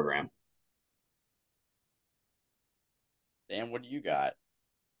of your program. Dan, what do you got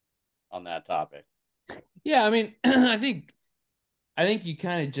on that topic? Yeah, I mean, I think you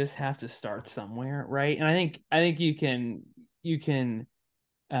kind of just have to start somewhere, right? And I think you can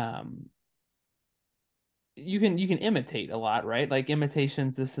imitate a lot, right? Like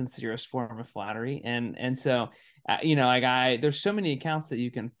imitation's the sincerest form of flattery, and so like there's so many accounts that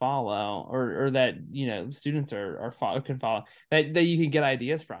you can follow, or that students can follow that you can get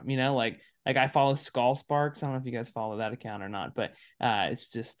ideas from. Like I follow Skull Sparks. I don't know if you guys follow that account or not, but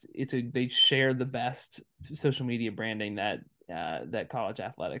they share the best social media branding that that college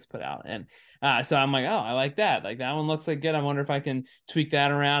athletics put out. And so I'm like, oh, I like that. Like that one looks like good. I wonder if I can tweak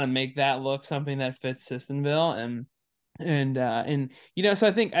that around and make that look something that fits Sissonville. And so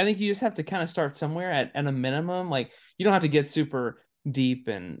I think you just have to kind of start somewhere at a minimum. Like you don't have to get super deep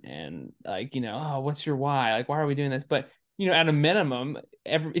and like, oh, what's your why? Like, why are we doing this? But at a minimum,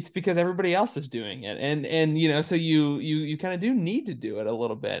 it's because everybody else is doing it, and so you kind of do need to do it a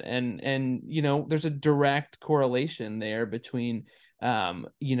little bit, and there's a direct correlation there between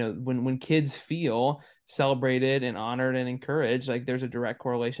when kids feel celebrated and honored and encouraged, like there's a direct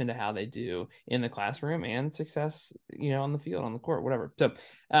correlation to how they do in the classroom and success, on the field, on the court, whatever. So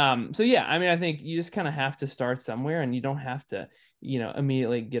yeah, I mean, I think you just kind of have to start somewhere, and you don't have to,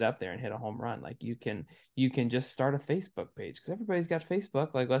 immediately get up there and hit a home run. Like you can just start a Facebook page, because everybody's got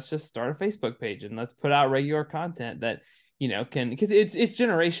Facebook. Like, let's just start a Facebook page and let's put out regular content that, because it's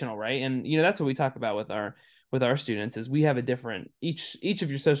generational, right? And, that's what we talk about with our students is we have a different, each of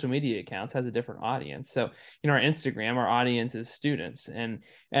your social media accounts has a different audience. So, our Instagram, our audience is students, and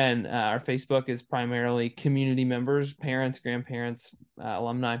our Facebook is primarily community members, parents, grandparents,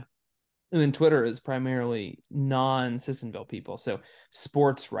 alumni. And then Twitter is primarily non-Sissonville people, so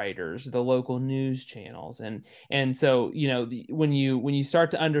sports writers, the local news channels, and so when you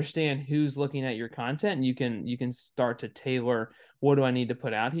start to understand who's looking at your content, you can start to tailor, what do I need to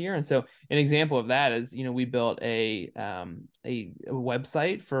put out here? And so an example of that is we built a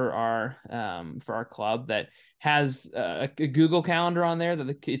website for our club that has a Google Calendar on there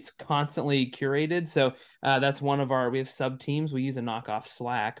that it's constantly curated. So that's one of we have sub teams. We use a knockoff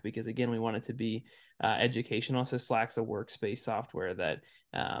Slack because, again, we want it to be educational. So Slack's a workspace software that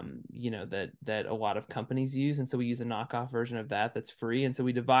that a lot of companies use, and so we use a knockoff version of that that's free. And so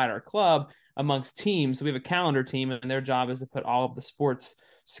we divide our club amongst teams. So we have a calendar team, and their job is to put all of the sports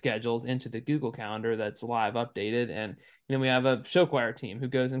schedules into the Google Calendar that's live updated. And then we have a show choir team who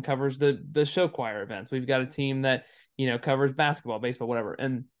goes and covers the show choir events. We've got a team that covers basketball, baseball, whatever.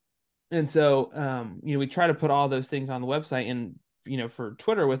 And so we try to put all those things on the website. And for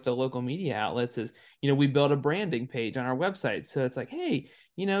Twitter with the local media outlets is, we build a branding page on our website. So it's like, hey,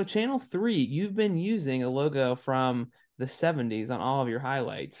 Channel 3, you've been using a logo from the 70s on all of your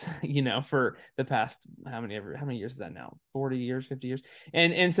highlights, for the past, how many years is that now? 40 years, 50 years.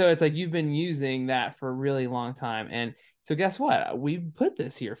 And so it's like, you've been using that for a really long time. And so guess what? We put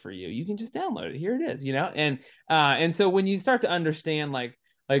this here for you. You can just download it. Here it is, and so when you start to understand, like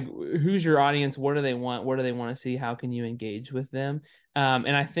who's your audience, what do they want to see, how can you engage with them,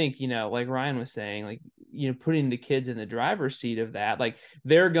 and I think like Ryan was saying, like putting the kids in the driver's seat of that, like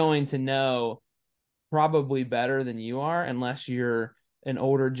they're going to know probably better than you are, unless you're an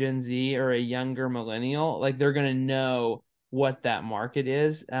older Gen Z or a younger millennial. Like they're going to know what that market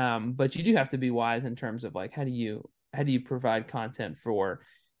is, but you do have to be wise in terms of like how do you provide content for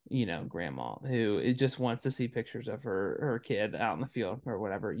grandma who just wants to see pictures of her kid out in the field or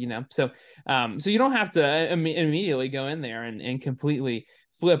whatever, so you don't have to immediately go in there and completely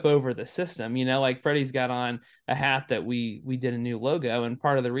flip over the system. Like Freddie's got on a hat that we did a new logo, and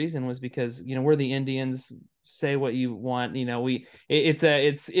part of the reason was because we're the Indians, say what you want,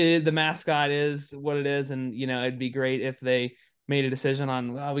 the mascot is what it is, and it'd be great if they made a decision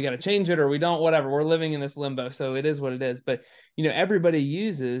on, well, we got to change it or we don't, whatever. We're living in this limbo, so it is what it is. But everybody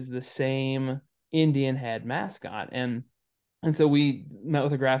uses the same Indian head mascot, and so we met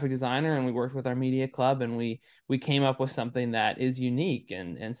with a graphic designer and we worked with our media club, and we came up with something that is unique.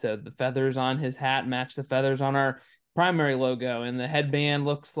 And so the feathers on his hat match the feathers on our primary logo, and the headband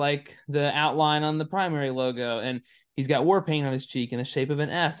looks like the outline on the primary logo, and he's got war paint on his cheek in the shape of an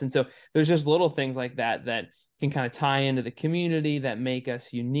S. And so there's just little things like that can kind of tie into the community that make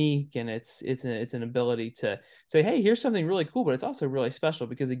us unique. And it's an ability to say, hey, here's something really cool, but it's also really special,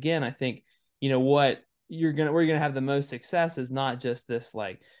 because again, I think, where you're going to have the most success is not just this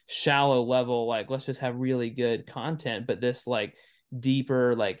like shallow level, like, let's just have really good content, but this like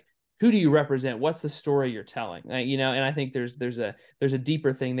deeper, like, who do you represent? What's the story you're telling? And I think there's a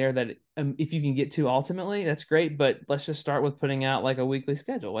deeper thing there that if you can get to ultimately, that's great. But let's just start with putting out like a weekly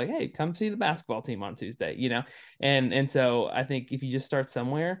schedule. Like, hey, come see the basketball team on Tuesday. And so I think if you just start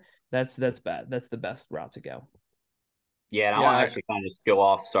somewhere, that's bad. That's the best route to go. Yeah, and I want to actually kind of just go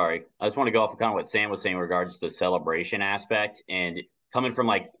off. Sorry, I just want to go off of kind of what Sam was saying in regards to the celebration aspect. And coming from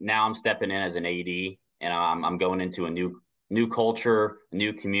like, now I'm stepping in as an AD, and I'm going into a new culture,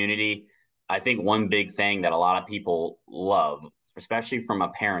 new community. I think one big thing that a lot of people love, especially from a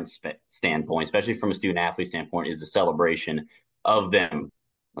parent's standpoint, especially from a student athlete standpoint, is the celebration of them.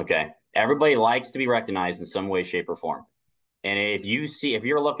 Okay. Everybody likes to be recognized in some way, shape, or form. And if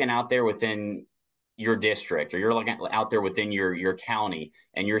you're looking out there within your district, or you're looking out there within your county,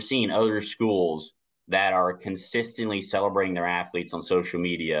 and you're seeing other schools that are consistently celebrating their athletes on social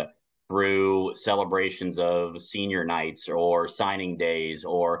media through celebrations of senior nights or signing days,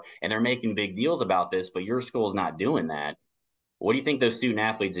 and they're making big deals about this, but your school's not doing that. What do you think those student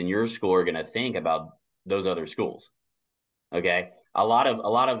athletes in your school are going to think about those other schools? Okay. A lot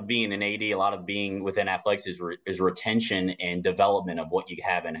of being an AD, a lot of being within athletics is retention and development of what you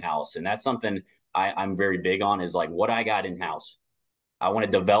have in house. And that's something I'm very big on, is like what I got in house. I want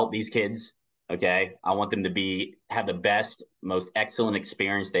to develop these kids. Okay. I want them to have the best, most excellent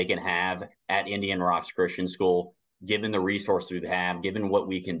experience they can have at Indian Rocks Christian School, given the resources we have, given what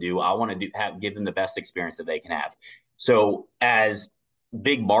we can do. I want to give them the best experience that they can have. So as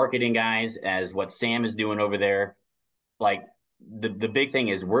big marketing guys, as what Sam is doing over there, like the big thing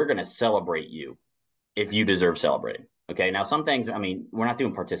is we're going to celebrate you if you deserve celebrating. Okay. Now, some things, I mean, we're not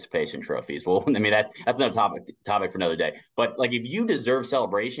doing participation trophies. Well, I mean, that's another topic for another day. But like, if you deserve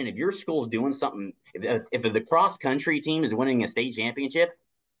celebration, if your school's doing something, if the cross country team is winning a state championship,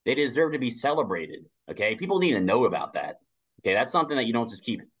 they deserve to be celebrated. Okay. People need to know about that. Okay. That's something that you don't just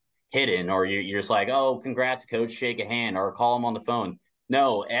keep hidden, or you're just like, oh, congrats, coach, shake a hand, or call them on the phone.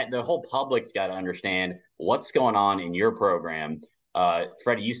 No, the whole public's got to understand what's going on in your program.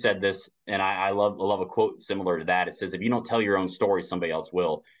 Freddie, you said this, and I love a quote similar to that. It says, if you don't tell your own story, somebody else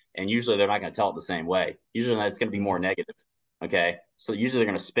will. And usually they're not going to tell it the same way. Usually it's going to be more negative. Okay. So usually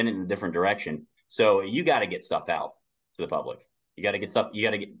they're going to spin it in a different direction. So you got to get stuff out to the public. You got to get stuff, you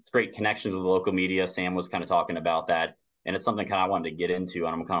got to get great connections with the local media. Sam was kind of talking about that. And it's something kind of I wanted to get into,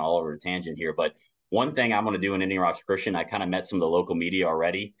 and I'm kind of all over a tangent here. But one thing I'm going to do in Indian Rocks Christian, I kind of met some of the local media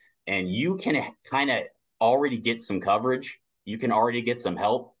already, and you can kind of already get some coverage. You can already get some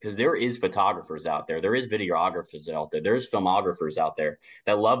help, because there is photographers out there. There is videographers out there. There's filmographers out there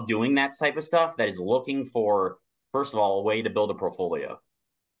that love doing that type of stuff, that is looking for, first of all, a way to build a portfolio.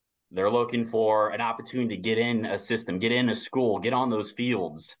 They're looking for an opportunity to get in a system, get in a school, get on those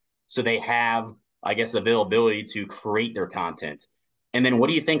fields, so they have, I guess, the availability to create their content. And then what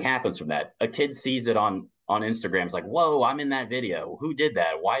do you think happens from that? A kid sees it on Instagram. It's like, whoa, I'm in that video. Who did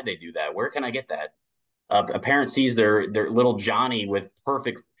that? Why did they do that? Where can I get that? A parent sees their little Johnny with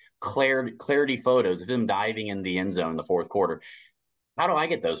perfect clarity photos of him diving in the end zone in the fourth quarter. How do I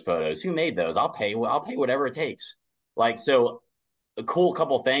get those photos? Who made those? I'll pay whatever it takes. Like, so a cool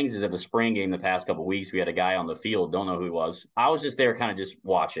couple of things is at the spring game the past couple of weeks, we had a guy on the field. Don't know who he was. I was just there kind of just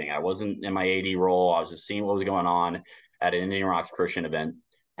watching. I wasn't in my AD role. I was just seeing what was going on at an Indian Rocks Christian event.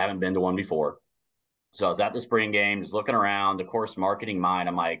 Haven't been to one before. So I was at the spring game, just looking around. Of course, marketing mind,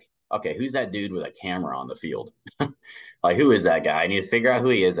 I'm like, okay, who's that dude with a camera on the field? Like, who is that guy? I need to figure out who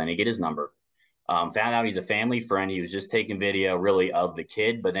he is. I need to get his number. Found out he's a family friend. He was just taking video really of the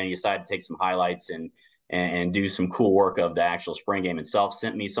kid, but then he decided to take some highlights and do some cool work of the actual spring game itself.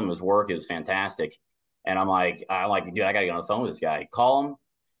 Sent me some of his work. It was fantastic. And I'm like, dude, I got to get on the phone with this guy. Call him.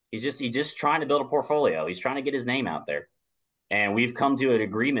 He's just trying to build a portfolio. He's trying to get his name out there. And we've come to an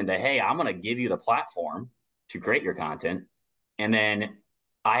agreement that, hey, I'm going to give you the platform to create your content. And then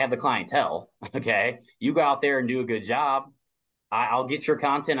I have the clientele. Okay. You go out there and do a good job. I'll get your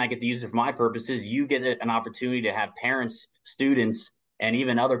content. I get to use it for my purposes. You get an opportunity to have parents, students, and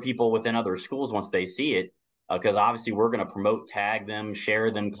even other people within other schools once they see it. Because obviously we're going to promote, tag them, share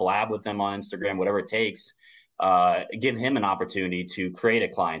them, collab with them on Instagram, whatever it takes. Give him an opportunity to create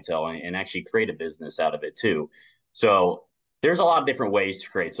a clientele and actually create a business out of it too. So there's a lot of different ways to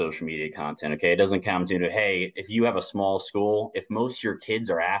create social media content. Okay. It doesn't come to, hey, if you have a small school, if most of your kids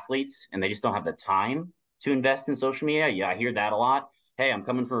are athletes and they just don't have the time to invest in social media. Yeah, I hear that a lot. Hey, I'm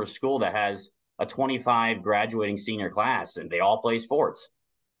coming from a school that has a 25 graduating senior class and they all play sports.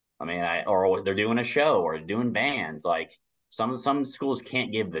 I mean, or they're doing a show or doing bands. Like some schools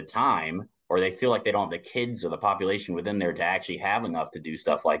can't give the time, or they feel like they don't have the kids or the population within there to actually have enough to do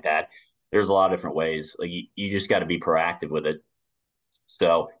stuff like that. There's a lot of different ways. Like you just got to be proactive with it.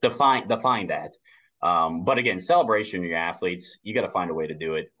 So define that. But again, celebration of your athletes, you got to find a way to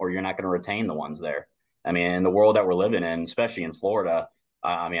do it, or you're not going to retain the ones there. I mean, in the world that we're living in, especially in Florida,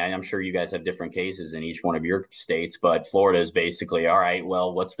 I mean, I'm sure you guys have different cases in each one of your states, but Florida is basically, all right,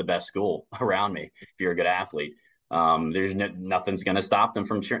 well, what's the best school around me if you're a good athlete? There's nothing's going to stop them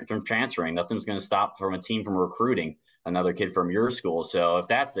from transferring. Nothing's going to stop from a team from recruiting another kid from your school. So if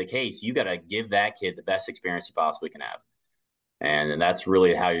that's the case, you got to give that kid the best experience you possibly can have. And that's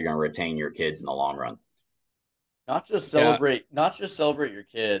really how you're going to retain your kids in the long run. Not just celebrate your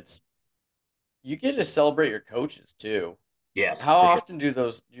kids. You get to celebrate your coaches too. Yes. How often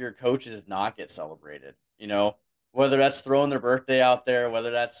do your coaches not get celebrated? You know, whether that's throwing their birthday out there, whether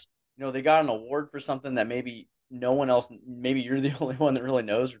that's they got an award for something that maybe no one else, maybe you're the only one that really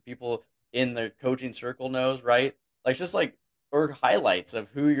knows, or people in the coaching circle knows, right? Like just like or highlights of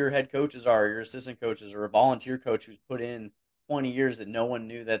who your head coaches are, your assistant coaches, or a volunteer coach who's put in 20 years that no one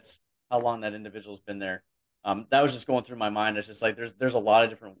knew. That's how long that individual's been there. That was just going through my mind. It's just like there's a lot of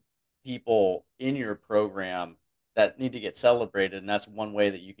different people in your program that need to get celebrated, and that's one way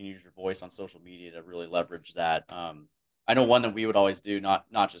that you can use your voice on social media to really leverage that. I know one that we would always do, not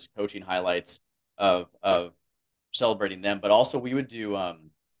just coaching highlights of celebrating them, but also we would do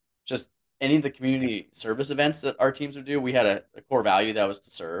just any of the community service events that our teams would do. We had a core value that was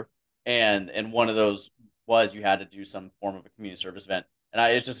to serve, and one of those was you had to do some form of a community service event. And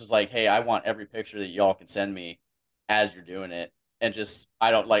it just was like, hey, I want every picture that y'all can send me as you're doing it, and just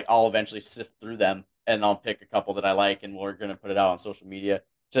I don't like I'll eventually sift through them and I'll pick a couple that I like, and we're gonna put it out on social media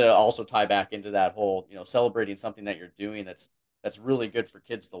to also tie back into that whole celebrating something that you're doing that's really good for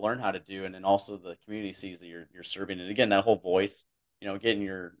kids to learn how to do, and then also the community sees that you're serving. And again, that whole voice, getting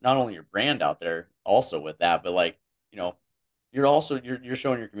your not only your brand out there also with that, but like you're also you're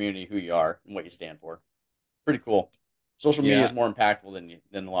showing your community who you are and what you stand for. Pretty cool. Social media Yeah. is more impactful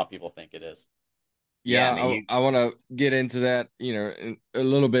than a lot of people think it is. Yeah, Yeah, I mean, I want to get into that, in a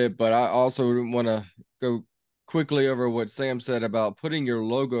little bit, but I also want to go quickly over what Sam said about putting your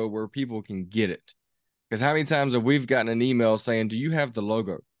logo where people can get it. Because how many times have we've gotten an email saying, "Do you have the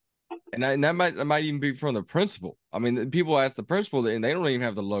logo?" And that might even be from the principal. I mean, people ask the principal, and they don't even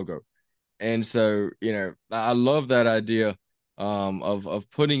have the logo. And so, I love that idea of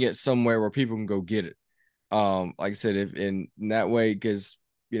putting it somewhere where people can go get it. Like I said, if in that way, because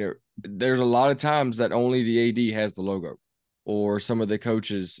there's a lot of times that only the AD has the logo, or some of the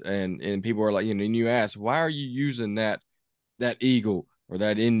coaches, and people are like, and you ask, why are you using that eagle or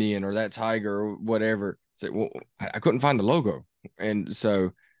that Indian or that tiger or whatever? Say, well, I couldn't find the logo, and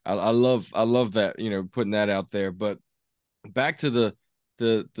so I love that, putting that out there. But back to the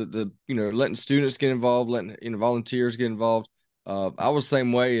letting students get involved, letting volunteers get involved. I was the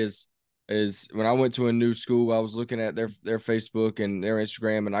same way as when I went to a new school. I was looking at their Facebook and their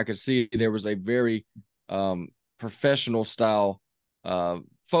Instagram, and I could see there was a very professional style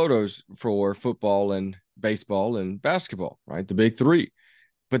photos for football and baseball and basketball, right? The big three.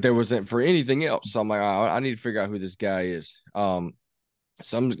 But there wasn't for anything else. So I'm like, I need to figure out who this guy is. And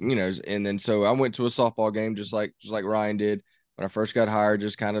then so I went to a softball game just like Ryan did when I first got hired,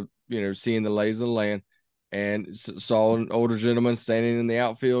 just kind of seeing the lays of the land, and saw an older gentleman standing in the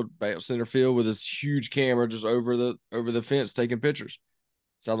outfield, center field, with this huge camera just over the fence taking pictures.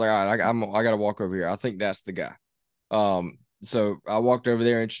 So I was like, all right, I got to walk over here. I think that's the guy. So I walked over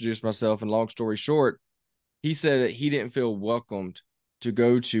there, introduced myself, and long story short, he said that he didn't feel welcomed to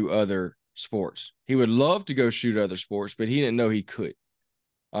go to other sports. He would love to go shoot other sports, but he didn't know he could.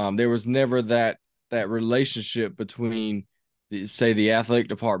 There was never that relationship between the athletic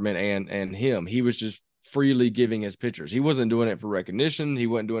department and him. He was just freely giving his pictures. He wasn't doing it for recognition. He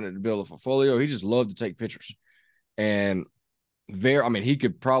wasn't doing it to build a portfolio. He just loved to take pictures. And he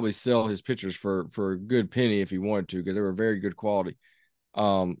could probably sell his pictures for a good penny if he wanted to, because they were very good quality.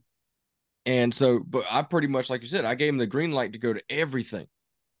 And so, but I pretty much, like you said, I gave him the green light to go to everything.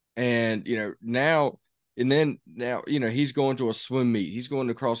 And, now he's going to a swim meet. He's going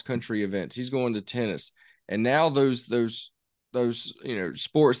to cross country events. He's going to tennis. And now those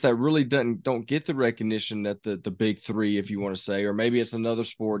sports that really don't get the recognition that the big three, if you want to say, or maybe it's another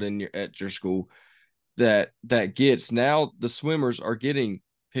sport at your school that gets, now the swimmers are getting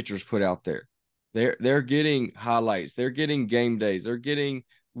pictures put out there. They're getting highlights. They're getting game days. They're getting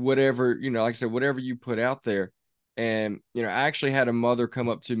whatever, like I said, whatever you put out there. And, I actually had a mother come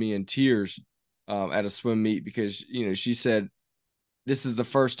up to me in tears at a swim meet, because, she said, this is the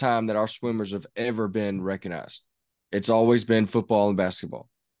first time that our swimmers have ever been recognized. It's always been football and basketball.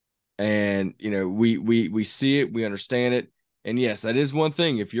 And, we see it, we understand it. And yes, that is one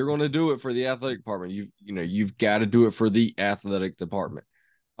thing. If you're going to do it for the athletic department, you've got to do it for the athletic department.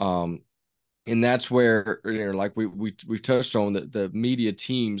 And that's where, like we've touched on, the media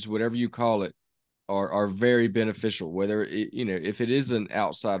teams, whatever you call it, are very beneficial, whether if it is an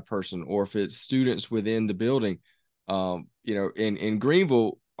outside person or if it's students within the building. In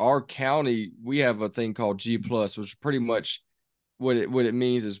Greenville, our county, we have a thing called G+, which is pretty much what it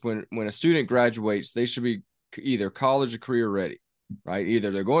means is when a student graduates, they should be either college or career ready, right?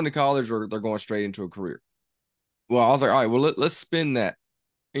 Either they're going to college or they're going straight into a career. Well, I was like, all right, well, let's spin that,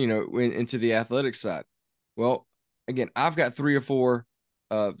 into the athletic side. Well, again, I've got 3 or 4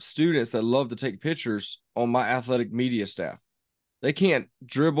 students that love to take pictures on my athletic media staff. They can't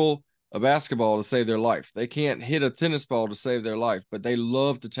dribble, a basketball to save their life. They can't hit a tennis ball to save their life, but they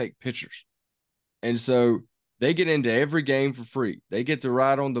love to take pictures. And so they get into every game for free. They get to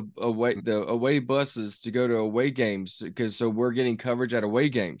ride on the away buses to go to away games because so we're getting coverage at away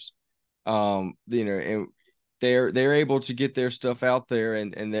games. And they're able to get their stuff out there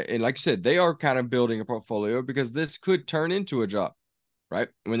and like you said, they are kind of building a portfolio because this could turn into a job, right?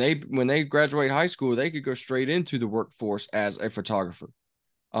 When they graduate high school, they could go straight into the workforce as a photographer.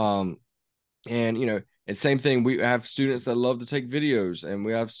 And same thing, we have students that love to take videos and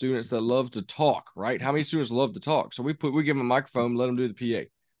we have students that love to talk, right? How many students love to talk? So we give them a microphone, let them do the PA,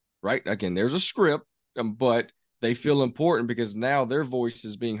 right? Again, there's a script, but they feel important because now their voice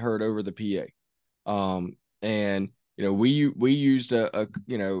is being heard over the PA. We used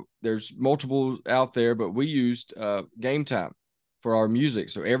there's multiple out there, but we used Game Time for our music.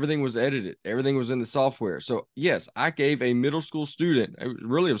 So everything was edited. Everything was in the software. So yes, I gave a middle school student,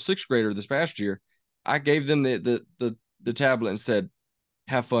 really a sixth grader this past year, I gave them the tablet and said,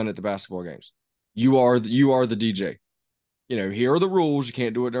 have fun at the basketball games. You are the DJ. Here are the rules. You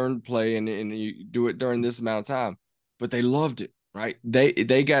can't do it during play and you do it during this amount of time. But they loved it, right?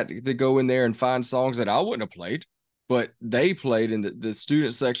 They got to go in there and find songs that I wouldn't have played, but they played and the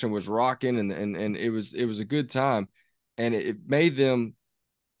student section was rocking and it was a good time. And it made them,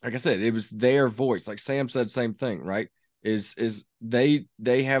 like I said, it was their voice. Like Sam said, same thing, right? Is they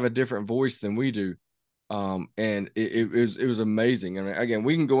have a different voice than we do. And it was amazing. I mean, again,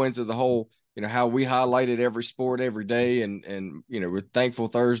 we can go into the whole, how we highlighted every sport every day and with Thankful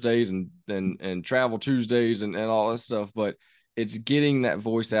Thursdays and Travel Tuesdays and all that stuff. But it's getting that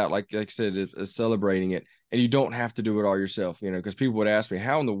voice out, like I said, is celebrating it. And you don't have to do it all yourself, because people would ask me,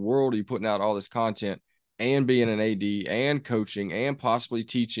 how in the world are you putting out all this content and being an AD and coaching and possibly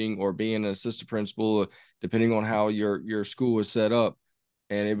teaching or being an assistant principal, depending on how your school is set up.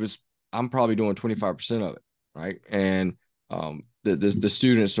 And I'm probably doing 25% of it. Right. And the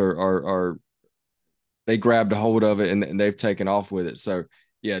students are they grabbed a hold of it and they've taken off with it. So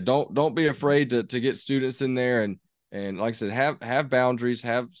yeah, don't be afraid to get students in there and like I said, have boundaries,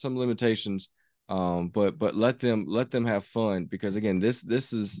 have some limitations. But let them have fun because again, this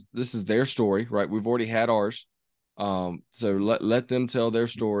is their story, right? We've already had ours. So let them tell their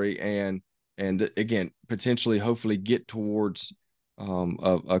story and again, potentially, hopefully get towards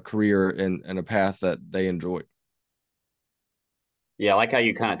a career and a path that they enjoy. Yeah, I like how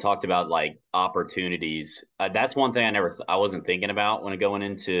you kind of talked about like opportunities. That's one thing I wasn't thinking about when going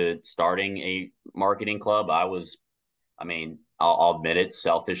into starting a marketing club. I'll admit it,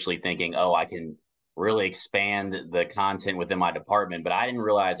 selfishly thinking, oh, I can really expand the content within my department, but I didn't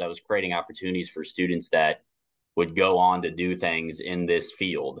realize I was creating opportunities for students that would go on to do things in this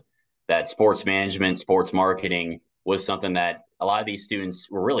field. That sports management, sports marketing was something that a lot of these students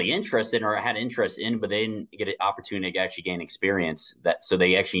were really interested in or had interest in, but they didn't get an opportunity to actually gain experience. So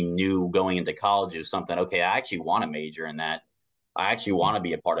they actually knew going into college was something, okay, I actually want to major in that. I actually want to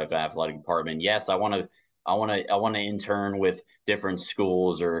be a part of the athletic department. Yes, I want to intern with different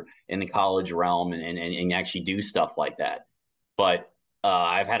schools or in the college realm and actually do stuff like that. But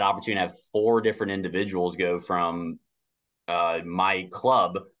I've had opportunity to have 4 different individuals go from my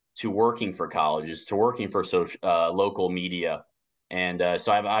club to working for colleges, to working for local media. And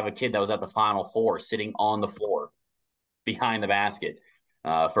so I have a kid that was at the Final Four, sitting on the floor behind the basket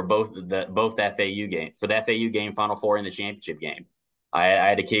for both the FAU game, for the FAU game, Final Four, and the championship game. I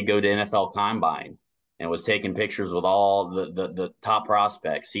had a kid go to NFL Combine and was taking pictures with all the top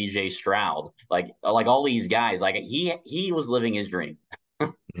prospects, CJ Stroud, like all these guys. Like he was living his dream.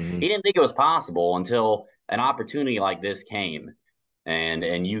 Mm-hmm. He didn't think it was possible until an opportunity like this came.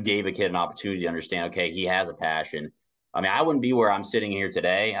 And you gave a kid an opportunity to understand, okay, he has a passion. I wouldn't be where I'm sitting here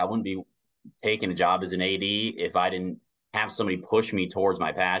today. I wouldn't be taking a job as an AD if I didn't have somebody push me towards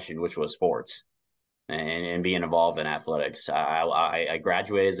my passion, which was sports and being involved in athletics. I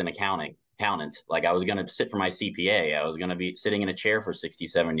graduated as an accountant. Like I was going to sit for my CPA. I was going to be sitting in a chair for 60,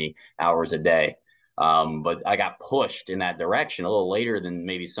 70 hours a day. But I got pushed in that direction a little later than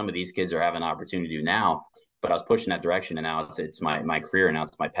maybe some of these kids are having an opportunity to do now. But I was pushing that direction, and now it's my career, and now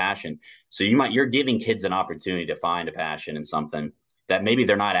it's my passion. So you're giving kids an opportunity to find a passion in something that maybe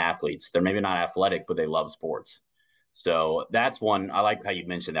they're not athletes, they're maybe not athletic, but they love sports. So that's one. I like how you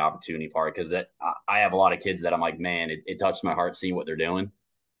mentioned the opportunity part because I have a lot of kids that I'm like, man, it touched my heart seeing what they're doing.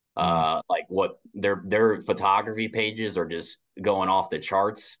 Like what their photography pages are just going off the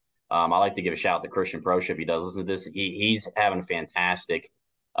charts. I like to give a shout out to Christian Prosha if he does listen to this. He's having a fantastic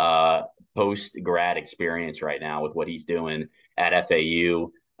post grad experience right now with what he's doing at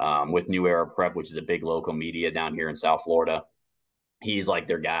FAU with New Era Prep, which is a big local media down here in South Florida. he's like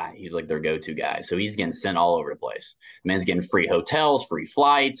their guy. He's like their go-to guy. So he's getting sent all over the place. Man's getting free hotels, free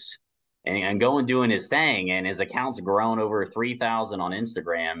flights, and going doing his thing. And his account's grown over 3,000 on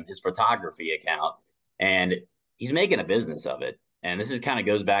Instagram, his photography account, and he's making a business of it. And this is kind of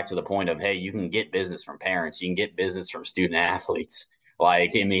goes back to the point of, hey, you can get business from parents, you can get business from student athletes.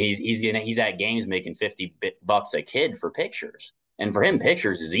 Like, I mean, he's at games making $50 a kid for pictures, and for him,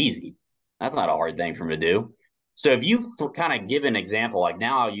 pictures is easy. That's not a hard thing for him to do. So if you kind of give an example, like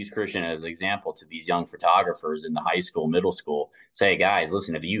now I'll use Christian as an example to these young photographers in the high school, middle school, say, guys,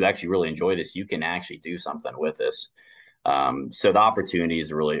 listen, if you actually really enjoy this, you can actually do something with this. So the opportunity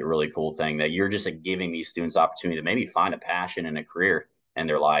is a really, really cool thing that you're just giving these students opportunity to maybe find a passion and a career in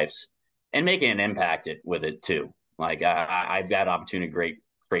their lives and making an impact with it too. Like I've got opportunity to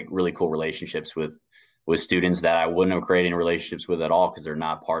create really cool relationships with students that I wouldn't have created relationships with at all because they're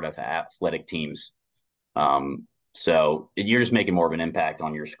not part of athletic teams. So you're just making more of an impact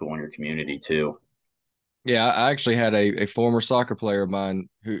on your school and your community too. Yeah, I actually had a former soccer player of mine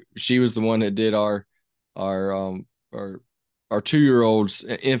who she was the one that did our our 2-year-old's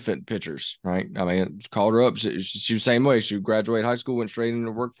infant pictures, right? I mean, called her up. She was the same way. She graduated high school, went straight into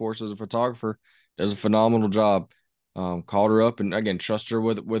the workforce as a photographer, does a phenomenal job. Called her up and again, trust her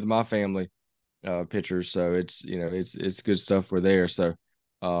with my family pictures. So it's, it's good stuff. We're there. So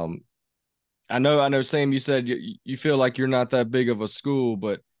I know, Sam, you said you feel like you're not that big of a school,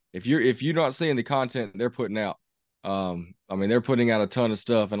 but if you're not seeing the content they're putting out, I mean, they're putting out a ton of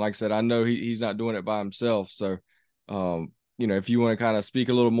stuff. And like I said, I know he's not doing it by himself. So, if you want to kind of speak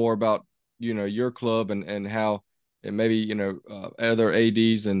a little more about, your club and how and maybe, other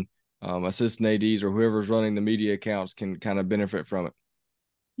ADs and assistant ADs or whoever's running the media accounts can kind of benefit from it.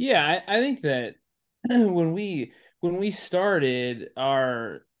 Yeah, I think that when we started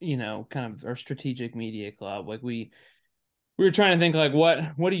our, kind of our strategic media club, like we were trying to think like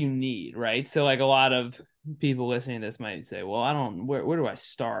what do you need, right? So like a lot of people listening to this might say, well, I don't where do I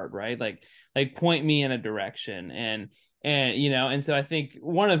start, right? Like point me in a direction and and so I think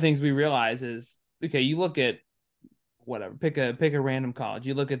one of the things we realize is, okay, you look at whatever, pick a random college,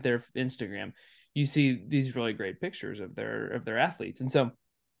 you look at their Instagram, you see these really great pictures of their athletes. And so,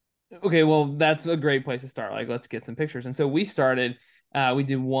 okay, well, that's a great place to start. Like, let's get some pictures. And so we started, we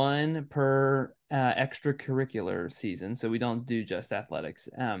do one per extracurricular season. So we don't do just athletics.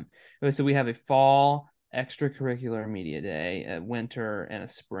 So we have a fall extracurricular media day, a winter and a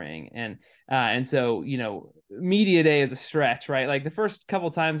spring. And so, media day is a stretch, right? Like the first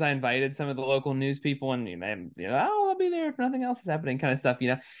couple times I invited some of the local news people and, oh, I'll be there if nothing else is happening kind of stuff,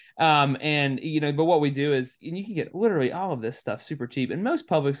 but what we do is, and you can get literally all of this stuff super cheap. And most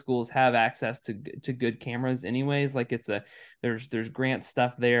public schools have access to good cameras anyways. Like there's grant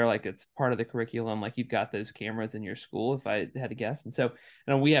stuff there. Like it's part of the curriculum. Like you've got those cameras in your school, if I had to guess. And so,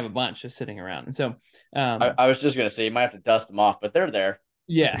 we have a bunch just sitting around. And so, I was just going to say, you might have to dust them off, but they're there.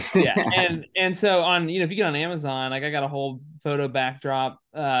 Yes, yeah. And so on, if you get on Amazon, like I got a whole photo backdrop,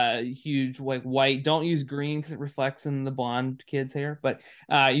 huge, like white. Don't use green because it reflects in the blonde kid's hair, but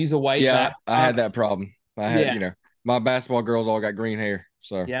use a white. Yeah, backdrop. I had that problem. I had, my basketball girls all got green hair.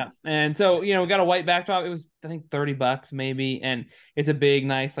 So yeah. And so, we got a white backdrop. It was, I think, $30 maybe. And it's a big,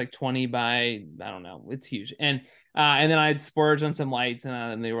 nice, like 20 by, I don't know, it's huge. And then I'd splurge on some lights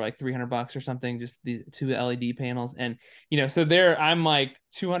and they were like $300 or something, just these 2 LED panels. And, so there I'm like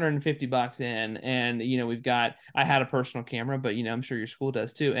 $250 in, and, I had a personal camera, but, I'm sure your school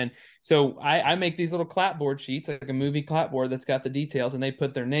does too. And so I make these little clapboard sheets, like a movie clapboard that's got the details, and they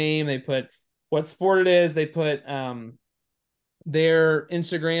put their name, they put what sport it is, they put, their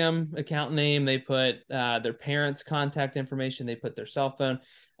Instagram account name, they put their parents' contact information, they put their cell phone,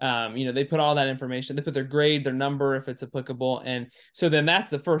 they put all that information, they put their grade, their number if it's applicable. And so then that's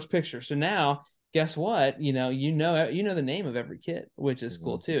the first picture. So now guess what? You know the name of every kid, which is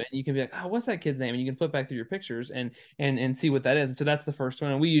cool too. And you can be like, oh, what's that kid's name? And you can flip back through your pictures and see what that is. And so that's the first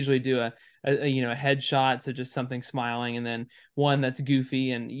one. And we usually do a headshot, so just something smiling, and then one that's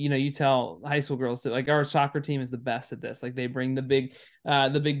goofy. And you tell high school girls to, like, our soccer team is the best at this. Like they bring the big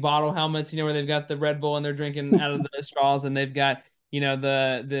bottle helmets, where they've got the Red Bull and they're drinking out of the straws, and they've got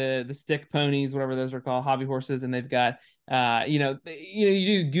the stick ponies, whatever those are called, hobby horses, and they've got you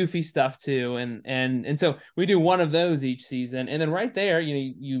do goofy stuff too, and so we do one of those each season, and then right there,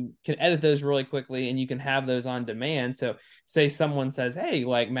 you can edit those really quickly, and you can have those on demand. So say someone says, hey,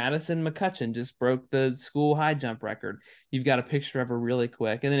 like Madison McCutcheon just broke the school high jump record, you've got a picture of her really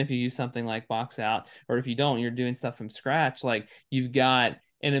quick. And then if you use something like Box Out, or if you don't, you're doing stuff from scratch, like you've got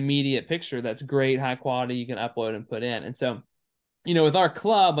an immediate picture that's great, high quality, you can upload and put in. And so with our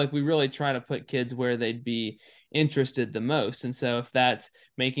club, like we really try to put kids where they'd be interested the most. And so if that's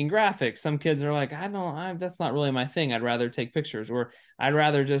making graphics, some kids are like, that's not really my thing. I'd rather take pictures, or I'd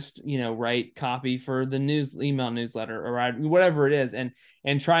rather just, write copy for the email newsletter, or whatever it is,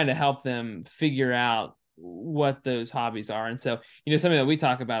 and trying to help them figure out what those hobbies are. And so, something that we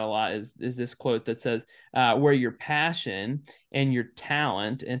talk about a lot is this quote that says, where your passion and your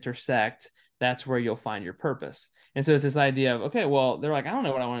talent intersect, that's where you'll find your purpose. And so it's this idea of, okay, well, they're like, I don't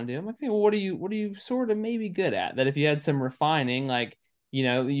know what I want to do. I'm like, okay, well, what are you sort of maybe good at, that if you had some refining, like,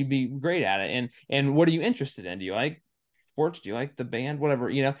 you'd be great at it. And what are you interested in? Do you like sports? Do you like the band?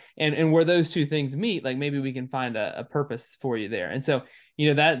 Whatever, and where those two things meet, like maybe we can find a purpose for you there. And so,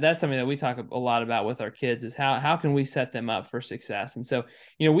 that's something that we talk a lot about with our kids, is how can we set them up for success. And so,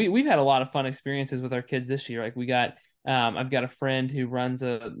 we've had a lot of fun experiences with our kids this year. Like I've got a friend who runs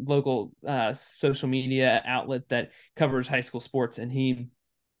a local social media outlet that covers high school sports, and he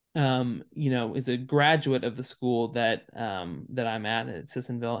is a graduate of the school that I'm at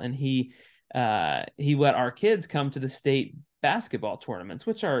Sissonville, and he let our kids come to the state basketball tournaments,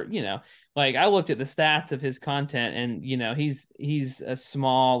 which are, like, I looked at the stats of his content, and he's a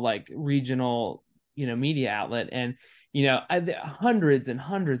small, like, regional media outlet, and hundreds and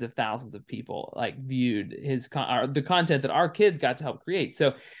hundreds of thousands of people like viewed the content that our kids got to help create.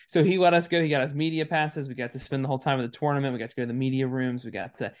 So he let us go. He got us media passes. We got to spend the whole time of the tournament. We got to go to the media rooms. We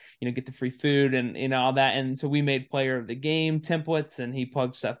got to get the free food and all that. And so we made player of the game templates, and he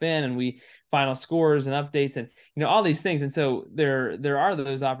plugged stuff in, and we final scores and updates, and all these things. And so there are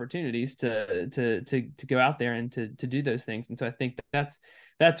those opportunities to go out there and to do those things. And so I think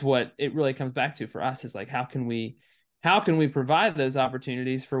that's what it really comes back to for us, is like, how can we provide those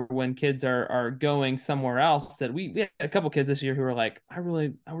opportunities for when kids are going somewhere else. That we had a couple kids this year who were like, I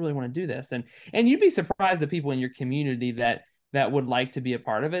really want to do this. And you'd be surprised, the people in your community that would like to be a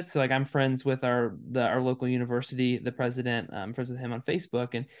part of it. So, like, I'm friends with our local university, the president. I'm friends with him on Facebook,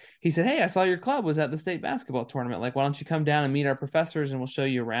 and he said, hey, I saw your club was at the state basketball tournament. Like, why don't you come down and meet our professors, and we'll show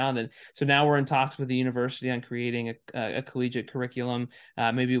you around. And so now we're in talks with the university on creating a collegiate curriculum.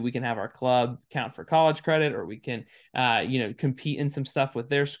 Maybe we can have our club count for college credit, or we can compete in some stuff with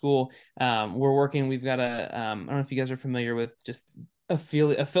their school. We've got I don't know if you guys are familiar with just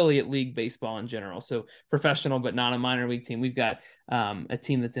affiliate league baseball in general. So professional, but not a minor league team. We've got a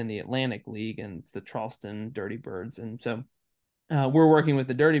team that's in the Atlantic League, and it's the Charleston Dirty Birds. And so we're working with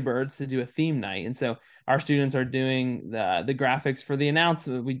the Dirty Birds to do a theme night. And so our students are doing the graphics for the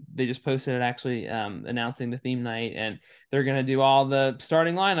announcement. They just posted it, actually, announcing the theme night, and they're going to do all the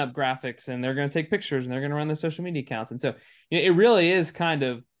starting lineup graphics, and they're going to take pictures, and they're going to run the social media accounts. And so it really is kind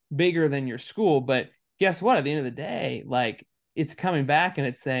of bigger than your school. But guess what? At the end of the day, like, it's coming back and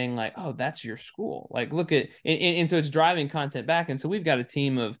it's saying, like, oh, that's your school. Like, look at, and so it's driving content back. And so we've got a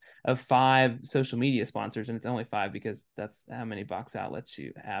team of 5 social media sponsors, and it's only 5 because that's how many box outlets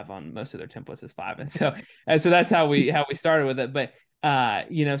you have on most of their templates, is 5. And so that's how we started with it. But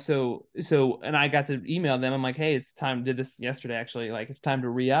so and I got to email them. I'm like, hey, it's time. Did this yesterday, actually. Like, it's time to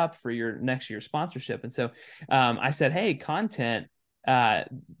re-up for your next year's sponsorship. And so I said, hey, content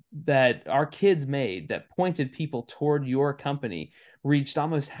that our kids made that pointed people toward your company reached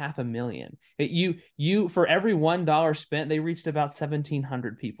almost 500,000. You for every $1 spent, they reached about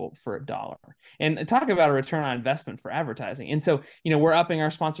 1,700 people for $1. And talk about a return on investment for advertising. And so we're upping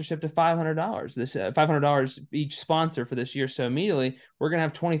our sponsorship to $500. This $500 each sponsor for this year. So immediately we're gonna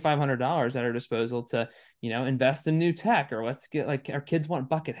have $2,500 at our disposal to invest in new tech, or let's get, like, our kids want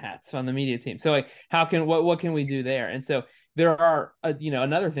bucket hats on the media team. So, like, what can we do there? And so there are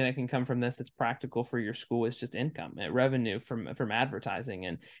another thing that can come from this that's practical for your school is just income, revenue from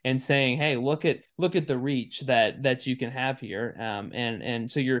advertising, and saying, hey, look at the reach that you can have here,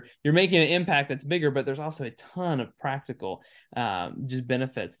 and so you're making an impact that's bigger, but there's also a ton of practical just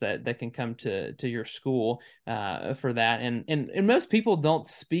benefits that can come to your school for that. And most people don't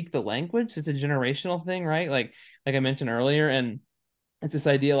speak the language. It's a generational thing, right? Like I mentioned earlier, and it's this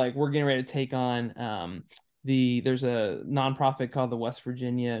idea, like, we're getting ready to take on there's a nonprofit called the West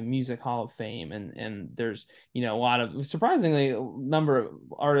Virginia Music Hall of Fame, and there's a lot of, surprisingly, a number of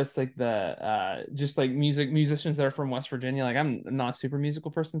artists, like the just like musicians that are from West Virginia. Like, I'm not a super musical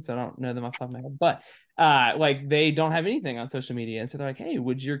person, so I don't know them off the top of my head, but like, they don't have anything on social media, and so they're like, hey,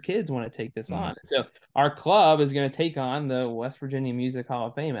 would your kids want to take this on? So our club is going to take on the West Virginia Music Hall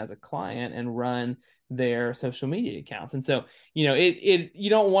of Fame as a client and run their social media accounts. And so, you know, you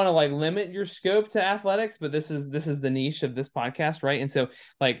don't want to like limit your scope to athletics, but this is the niche of this podcast, right? And so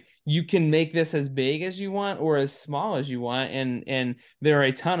like you can make this as big as you want or as small as you want. And there are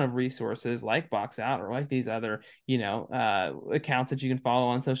a ton of resources like Box Out or like these other, you know, accounts that you can follow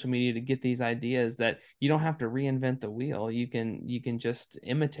on social media to get these ideas that you don't have to reinvent the wheel. You can just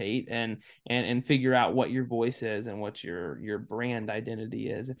imitate and figure out what your voice is and what your brand identity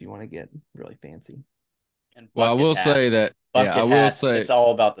is if you want to get really fancy. And Well, I will say that, bucket I will hats, say it's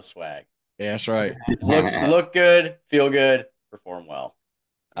all about the swag. Yeah, that's right. Look good, feel good, perform well.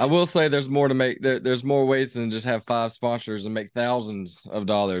 I will say there's more to make. There's more ways than just have 5 sponsors and make thousands of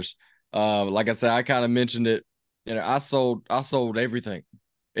dollars. Like I said, I kind of mentioned it. You know, I sold everything.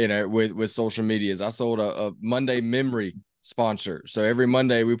 You know, with social medias, I sold a Monday memory sponsor. So every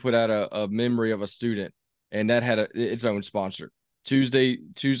Monday we put out a memory of a student, and that had its own sponsor. Tuesday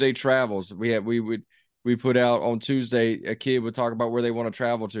travels. We put out on Tuesday, a kid would talk about where they want to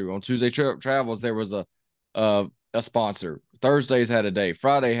travel to. On Tuesday travels, there was a sponsor. Thursdays had a day,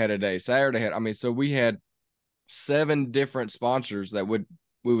 Friday had a day, Saturday had. I mean, so we had 7 different sponsors that we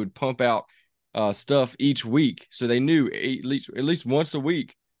would pump out stuff each week. So they knew at least once a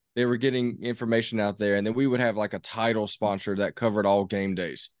week they were getting information out there, and then we would have like a title sponsor that covered all game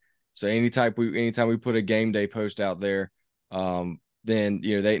days. So anytime we put a game day post out there, then,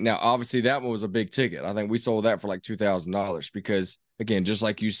 you know, now obviously that one was a big ticket. I think we sold that for like $2,000 because, again, just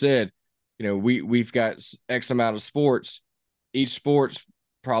like you said, you know, we've got X amount of sports, each sport's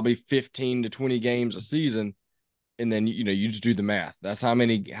probably 15 to 20 games a season. And then, you know, you just do the math. That's how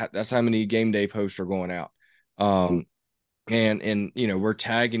many game day posts are going out. And, you know, we're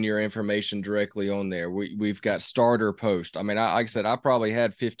tagging your information directly on there. We've got starter posts. I mean, like I said, I probably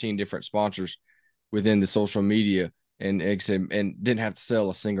had 15 different sponsors within the social media, and didn't have to sell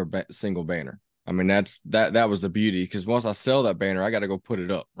a single banner. I mean, that was the beauty, because once I sell that banner, I got to go put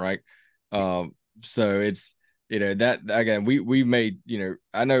it up, right? So it's, you know, that again, we made, you know,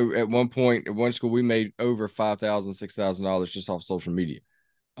 I know at one point at one school we made over $5,000, $6,000 just off social media.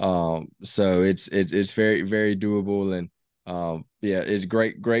 So it's very, very doable, and yeah, it's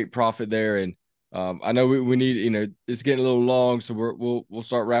great profit there. And I know we need, you know, it's getting a little long, so we'll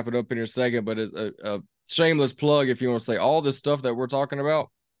start wrapping up in a second, but it's a shameless plug, if you want to say, all this stuff that we're talking about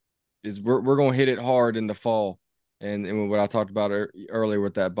is we're going to hit it hard in the fall, and what I talked about earlier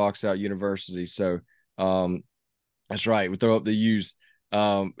with that Box Out University. So that's right, we throw up the U's,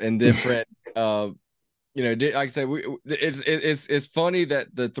 and then Brett, you know, like I said, it's funny that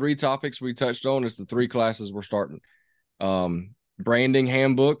the 3 topics we touched on is the 3 classes we're starting. Branding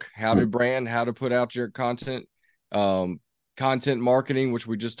handbook, how to brand, how to put out your content, content marketing, which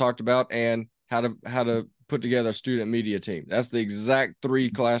we just talked about, and how to put together a student media team. That's the exact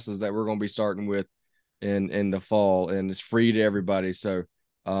 3 classes that we're going to be starting with in the fall, and it's free to everybody. So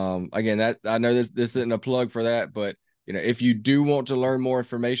again, that I know this isn't a plug for that, but you know, if you do want to learn more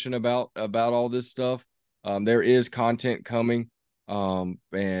information about all this stuff, there is content coming.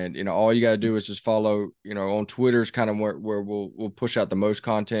 And you know, all you got to do is just follow, you know, on Twitter's kind of where we'll push out the most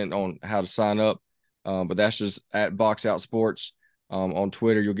content on how to sign up. But that's just at Box Out Sports. On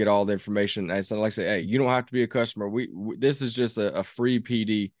Twitter, you'll get all the information. And so, like I say, hey, you don't have to be a customer. We this is just a free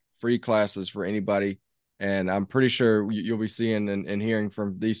PD, free classes for anybody. And I'm pretty sure you'll be seeing and hearing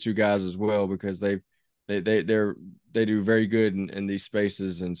from these 2 guys as well, because they do very good in these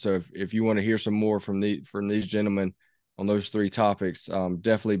spaces. And so if you want to hear some more from these gentlemen on those 3 topics,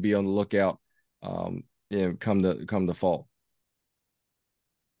 definitely be on the lookout. You know, come the fall.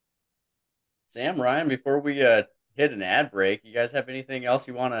 Sam, Ryan, before we hit an ad break, you guys have anything else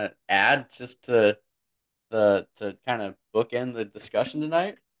you want to add just to kind of bookend the discussion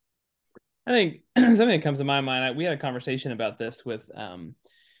tonight? I think something that comes to my mind, we had a conversation about this with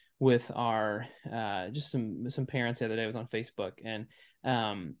our just some parents the other day. I was on Facebook, and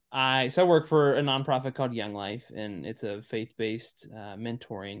I work for a nonprofit called Young Life, and it's a faith-based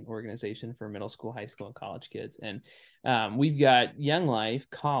mentoring organization for middle school, high school, and college kids. And we've got Young Life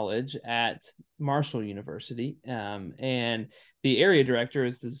College at Marshall University, and the area director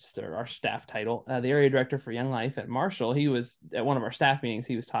is our staff title. The area director for Young Life at Marshall, he was at one of our staff meetings.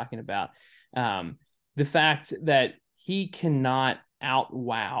 He was talking about the fact that he cannot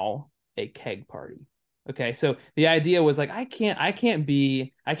out-wow a keg party. Okay, so the idea was like, I can't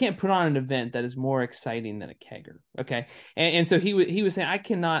put on an event that is more exciting than a kegger. Okay, and so he was saying, I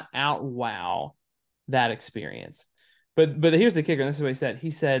cannot out-wow that experience. But here's the kicker. This is what he said.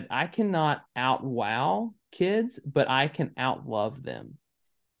 He said, I cannot out-wow kids, but I can out-love them.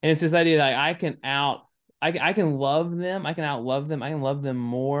 And it's this idea that I can love them. I can outlove them. I can love them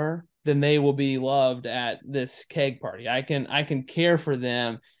more then they will be loved at this keg party. I can care for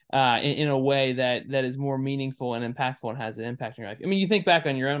them in a way that is more meaningful and impactful and has an impact on your life. I mean, you think back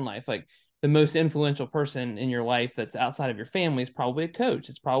on your own life, like the most influential person in your life that's outside of your family is probably a coach.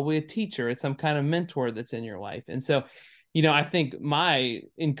 It's probably a teacher. It's some kind of mentor that's in your life. And so, I think my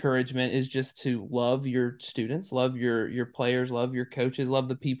encouragement is just to love your students, love your players, love your coaches, love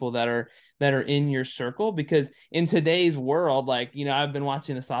the people that are in your circle, because in today's world, like, I've been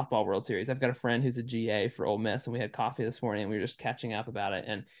watching the softball World Series. I've got a friend who's a GA for Ole Miss, and we had coffee this morning and we were just catching up about it.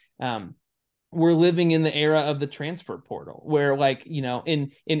 And we're living in the era of the transfer portal where, like,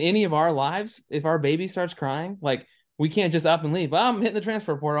 in any of our lives, if our baby starts crying, like, we can't just up and leave. Well, I'm hitting the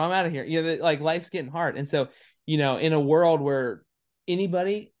transfer portal, I'm out of here. Like, life's getting hard. And so, in a world where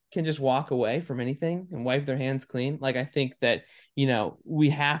anybody can just walk away from anything and wipe their hands clean, like, I think that, we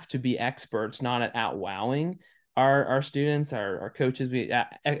have to be experts, not at out wowing our students, our coaches, be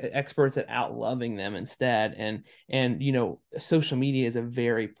experts at out loving them instead. And social media is a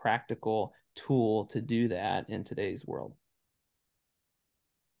very practical tool to do that in today's world.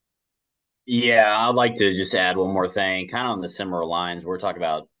 Yeah, I'd like to just add one more thing, kind of on the similar lines. We're talking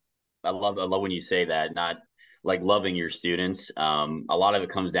about, I love when you say that, not like loving your students. A lot of it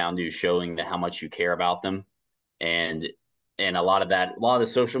comes down to showing how much you care about them. And a lot of the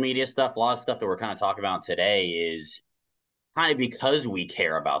social media stuff, a lot of stuff that we're kind of talking about today is kind of because we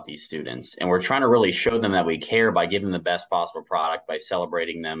care about these students, and we're trying to really show them that we care by giving them the best possible product, by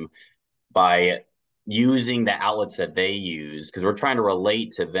celebrating them, by using the outlets that they use, because we're trying to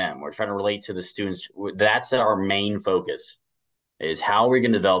relate to them. We're trying to relate to the students. That's our main focus, is how we're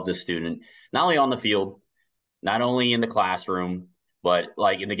going to develop the student, not only on the field, not only in the classroom, but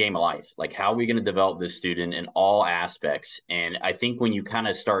like in the game of life. Like, how are we going to develop this student in all aspects? And I think when you kind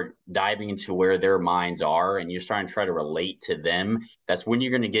of start diving into where their minds are and you're starting to try to relate to them, that's when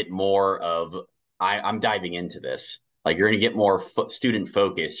you're going to get more of, I'm diving into this. Like, you're going to get more student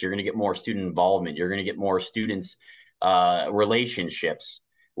focus. You're going to get more student involvement. You're going to get more students' relationships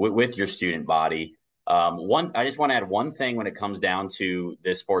with your student body. I just want to add one thing when it comes down to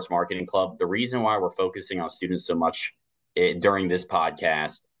this sports marketing club. The reason why we're focusing on students so much during this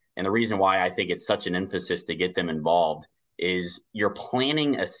podcast, and the reason why I think it's such an emphasis to get them involved, is you're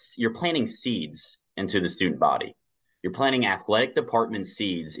planting seeds into the student body. You're planting athletic department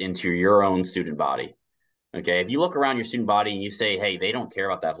seeds into your own student body. Okay, if you look around your student body and you say, hey, they don't care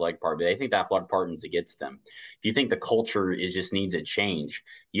about the athletic department, they think the athletic department's against them. If you think the culture just needs a change,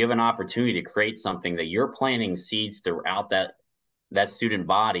 you have an opportunity to create something that you're planting seeds throughout that student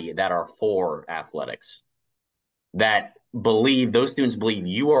body that are for athletics, that those students believe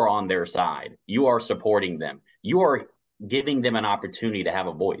you are on their side. You are supporting them. You are giving them an opportunity to have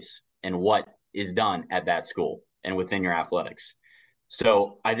a voice in what is done at that school and within your athletics.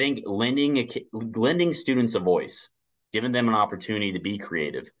 So I think lending students a voice, giving them an opportunity to be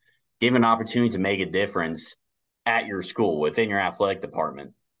creative, giving an opportunity to make a difference at your school, within your athletic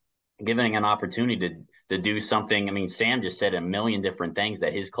department, giving an opportunity to do something. I mean, Sam just said a million different things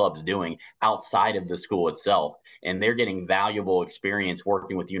that his club's doing outside of the school itself, and they're getting valuable experience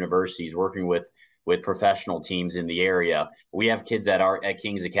working with universities, working with professional teams in the area. We have kids at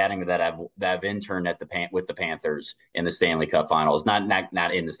Kings Academy that have interned with the Panthers in the Stanley Cup Finals.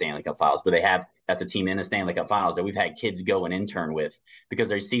 Not in the Stanley Cup Finals, but that's a team in the Stanley Cup Finals that we've had kids go and intern with because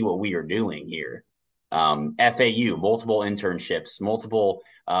they see what we are doing here. FAU, multiple internships, multiple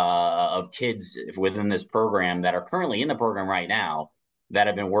of kids within this program that are currently in the program right now that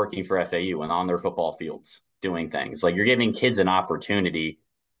have been working for FAU and on their football fields doing things. Like, you're giving kids an opportunity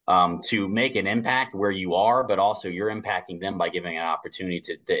to make an impact where you are, but also you're impacting them by giving an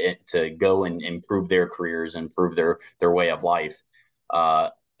opportunity to go and improve their careers, improve their way of life.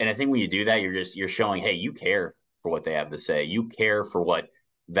 And I think when you do that, you're showing, hey, you care for what they have to say. You care for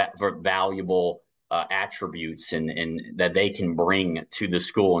for valuable attributes and that they can bring to the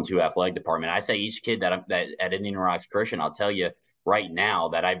school and to athletic department. I say each kid that at Indian Rocks Christian, I'll tell you right now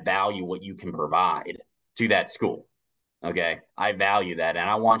that I value what you can provide to that school. Okay, I value that, and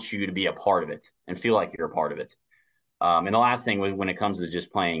I want you to be a part of it and feel like you're a part of it. And the last thing when it comes to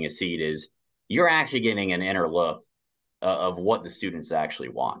just planting a seed is you're actually getting an inner look of what the students actually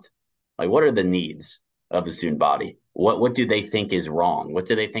want. Like, what are the needs of the student body? What do they think is wrong? What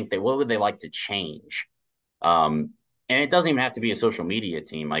would they like to change? And it doesn't even have to be a social media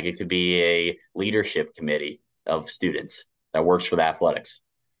team. Like, it could be a leadership committee of students that works for the athletics.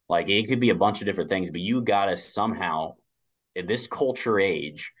 Like, it could be a bunch of different things, but you got to somehow, in this culture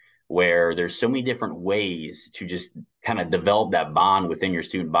age where there's so many different ways to just kind of develop that bond within your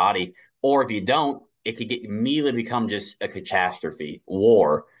student body, or if you don't, it could immediately become just a catastrophe,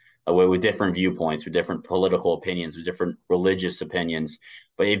 war, with different viewpoints, with different political opinions, with different religious opinions.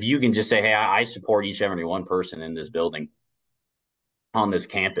 But if you can just say, hey, I support each and every one person in this building on this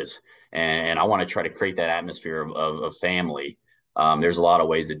campus, and I want to try to create that atmosphere of family. There's a lot of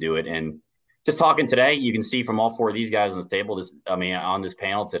ways to do it. And just talking today, you can see from all four of these guys on this table, on this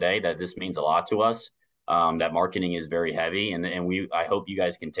panel today, that this means a lot to us. That marketing is very heavy, and I hope you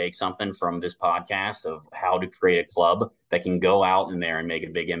guys can take something from this podcast of how to create a club that can go out in there and make a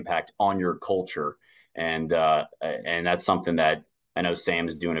big impact on your culture. And that's something that I know Sam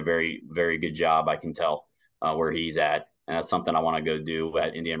is doing a very, very good job. I can tell where he's at. And that's something I want to go do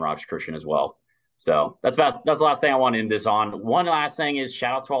at Indian Rocks Christian as well. So that's the last thing I want to end this on. One last thing is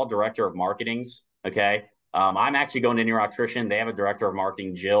shout out to all director of marketings. Okay. I'm actually going to Indian Rocks Christian. They have a director of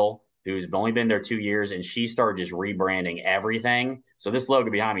marketing, Jill, who's only been there 2 years, and she started just rebranding everything. So this logo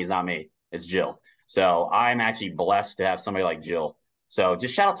behind me is not me, it's Jill. So I'm actually blessed to have somebody like Jill. So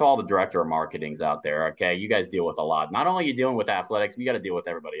just shout out to all the director of marketings out there. Okay. You guys deal with a lot. Not only are you dealing with athletics, you got to deal with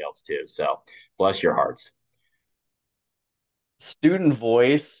everybody else too. So bless your hearts. Student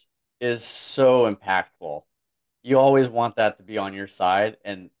voice is so impactful. You always want that to be on your side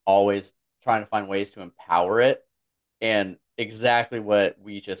and always trying to find ways to empower it. And exactly what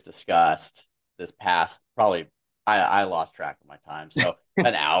we just discussed this past, probably I lost track of my time. So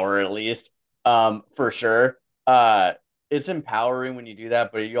an hour at least, for sure. It's empowering when you do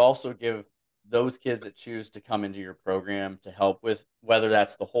that, but you also give those kids that choose to come into your program to help with, whether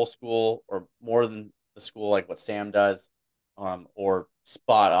that's the whole school or more than the school, like what Sam does, or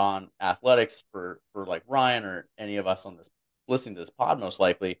spot on athletics for like Ryan or any of us on this listening to this pod, most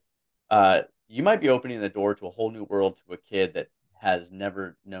likely, you might be opening the door to a whole new world to a kid that has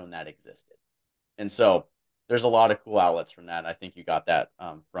never known that existed. And so there's a lot of cool outlets from that. I think you got that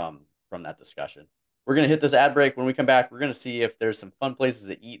from that discussion. We're going to hit this ad break. When we come back, we're going to see if there's some fun places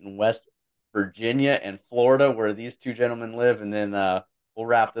to eat in West Virginia and Florida where these two gentlemen live, and then we'll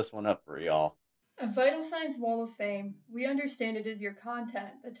wrap this one up for y'all. At Vital Signs Wall of Fame, we understand it is your content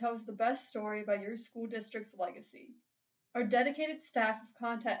that tells the best story about your school district's legacy. Our dedicated staff of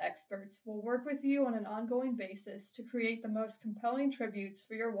content experts will work with you on an ongoing basis to create the most compelling tributes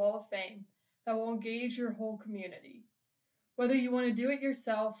for your Wall of Fame that will engage your whole community. Whether you want to do it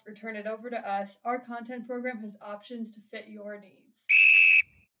yourself or turn it over to us, our content program has options to fit your needs.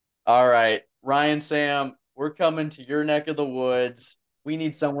 All right, Ryan, Sam, we're coming to your neck of the woods. We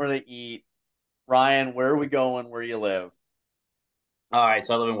need somewhere to eat. Ryan, where are we going? Where you live? All right,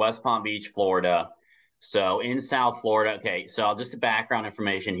 so I live in West Palm Beach, Florida. So in South Florida, okay, so just the background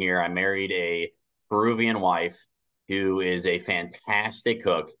information here. I married a Peruvian wife who is a fantastic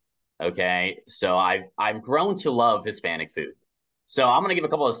cook. Okay, so I've grown to love Hispanic food. So I'm gonna give a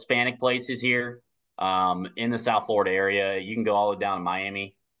couple of Hispanic places here in the South Florida area. You can go all the way down to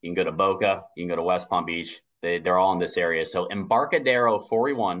Miami. You can go to Boca. You can go to West Palm Beach. They're all in this area. So Embarcadero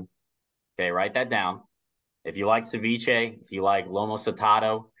 41. Okay, write that down. If you like ceviche, if you like lomo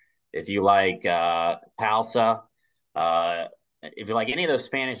saltado, if you like salsa, if you like any of those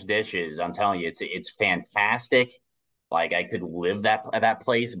Spanish dishes, I'm telling you, it's fantastic. Like I could live at that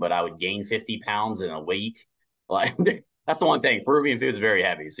place, but I would gain 50 pounds in a week. Like that's the one thing. Peruvian food is very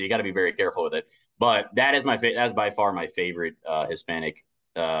heavy, so you got to be very careful with it. But that's by far my favorite Hispanic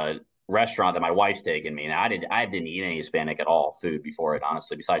restaurant that my wife's taken me. Now I didn't eat any Hispanic at all food before it,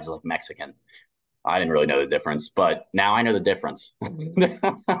 honestly, besides like Mexican. I didn't really know the difference, but now I know the difference. So if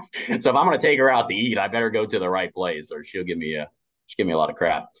I'm going to take her out to eat, I better go to the right place, or she'll give me a lot of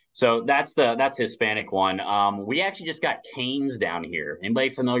crap. So that's Hispanic one. We actually just got Cane's down here. Anybody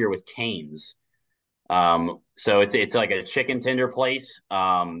familiar with Cane's? So it's like a chicken tender place.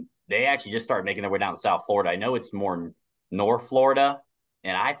 They actually just started making their way down to South Florida. I know it's more North Florida,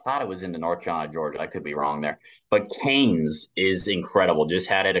 and I thought it was into North Carolina, Georgia. I could be wrong there. But Cane's is incredible. Just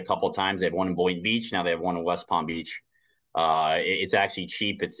had it a couple of times. They have one in Boynton Beach. Now they have one in West Palm Beach. It's actually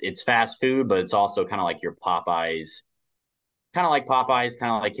cheap. It's fast food, but it's also kind of like your Popeyes. Kind of like Popeyes,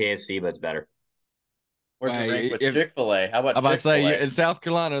 kind of like KFC, but it's better. Where's the rank with Chick-fil-A? How about I'm about to Chick-fil-A? say in South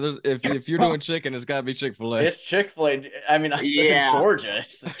Carolina, if you're doing chicken, it's got to be Chick-fil-A. It's Chick-fil-A. I mean, I live in Georgia.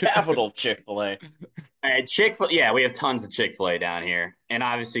 It's the capital of Chick-fil-A. Chick-fil-A, yeah, we have tons of Chick-fil-A down here. And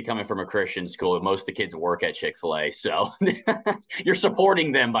obviously coming from a Christian school, most of the kids work at Chick-fil-A. So you're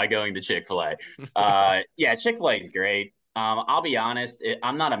supporting them by going to Chick-fil-A. Yeah, Chick-fil-A is great. I'll be honest,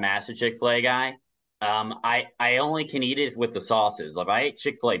 I'm not a massive Chick-fil-A guy. I only can eat it with the sauces. If I ate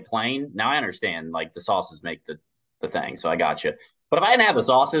Chick-fil-A plain, now I understand, like, the sauces make the thing. So I got you. But if I didn't have the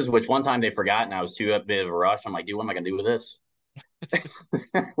sauces, which one time they forgot and I was too bit of a rush, I'm like, dude, what am I going to do with this?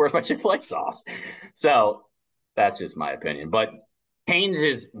 Where's my Chick-fil-A sauce? So that's just my opinion. But Cane's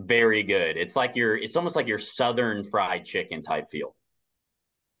is very good. It's almost like your Southern fried chicken type feel.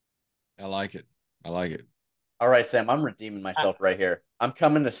 I like it. I like it. All right, Sam, I'm redeeming myself right here. I'm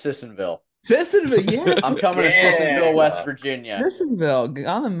coming to Sissonville. Sissonville, yes. I'm coming to Sissonville, West Virginia. Sissonville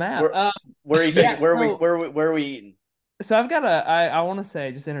on the map. Where are you taking? Where so- are we eating? So I've got I want to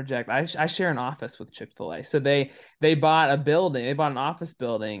say, just interject. I share an office with Chick-fil-A. So they bought a building. They bought an office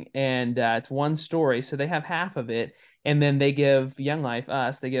building, and it's one story. So they have half of it, and then they give Young Life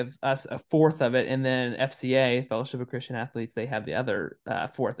they give us a fourth of it, and then FCA, Fellowship of Christian Athletes, they have the other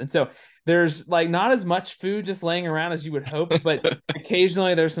fourth. And so there's like not as much food just laying around as you would hope, but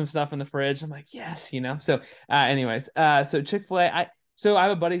occasionally there's some stuff in the fridge. I'm like, yes, you know. So anyways, so Chick-fil-A, So I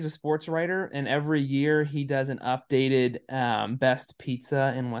have a buddy who's a sports writer, and every year he does an updated best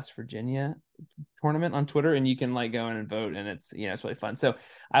pizza in West Virginia tournament on Twitter, and you can like go in and vote, and it's it's really fun. So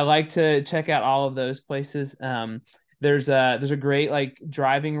I like to check out all of those places. There's a great like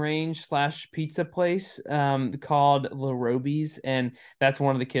driving range / pizza place called La Roby's, and that's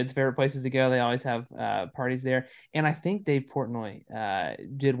one of the kids' favorite places to go. They always have parties there, and I think Dave Portnoy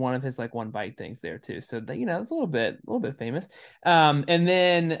did one of his like one bite things there too. So that, it's a little bit famous. And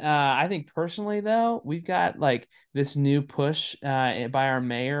then I think personally though, we've got like this new push by our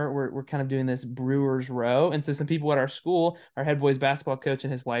mayor. We're kind of doing this Brewers Row, and so some people at our school, our head boys basketball coach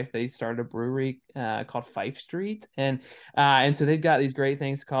and his wife, they started a brewery called Fife Street, and so they've got these great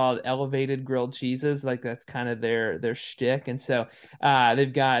things called elevated grilled cheeses, like that's kind of their shtick. And so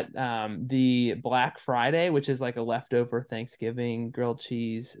they've got the Black Friday, which is like a leftover Thanksgiving grilled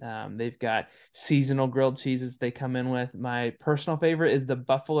cheese. They've got seasonal grilled cheeses they come in with. My personal favorite is the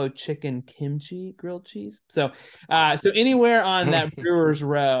buffalo chicken kimchi grilled cheese. So anywhere on that Brewers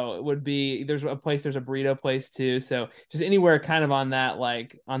Row would be, there's a burrito place too. So just anywhere kind of on that,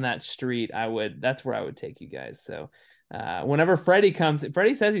 like on that street, that's where I would take you guys. So whenever Freddie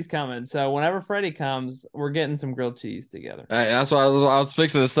says he's coming. So whenever Freddie comes, we're getting some grilled cheese together. That's what I was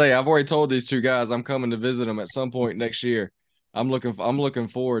fixing to say. I've already told these two guys I'm coming to visit them at some point next year. I'm looking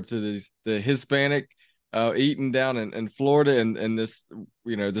forward to the Hispanic eating down in Florida, and this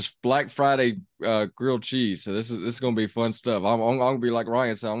this Black Friday grilled cheese. So this is gonna be fun stuff. I'm gonna be like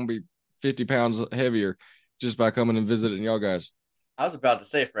Ryan said, I'm gonna be 50 pounds heavier just by coming and visiting y'all guys. I was about to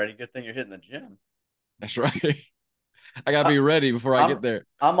say, Freddie, good thing you're hitting the gym. That's right. I gotta be ready before I get there.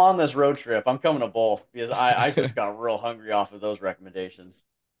 I'm on this road trip. I'm coming to both because I just got real hungry off of those recommendations.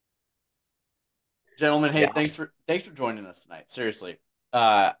 Gentlemen, hey, thanks for joining us tonight. Seriously,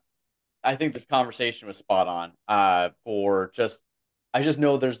 I think this conversation was spot on. I just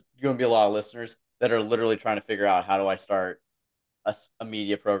know there's going to be a lot of listeners that are literally trying to figure out, how do I start a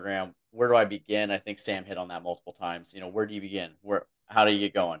media program? Where do I begin? I think Sam hit on that multiple times. Where do you begin? How do you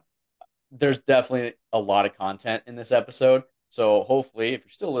get going? There's definitely a lot of content in this episode. So hopefully, if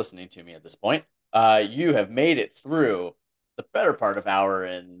you're still listening to me at this point, you have made it through the better part of hour,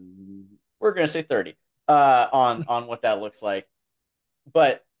 and we're going to say 30 on what that looks like.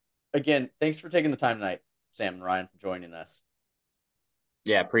 But again, thanks for taking the time tonight, Sam and Ryan, for joining us.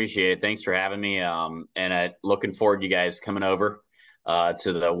 Yeah, appreciate it. Thanks for having me. And looking forward to you guys coming over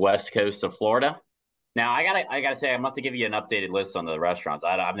to the west coast of Florida. Now, I gotta say, I'm about to give you an updated list on the restaurants.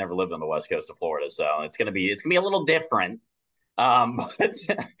 I've never lived on the west coast of Florida, so it's gonna be a little different. But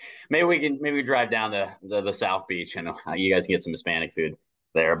maybe we drive down the South Beach, and you guys can get some Hispanic food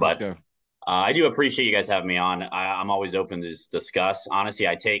there. But I do appreciate you guys having me on. I'm always open to discuss. Honestly,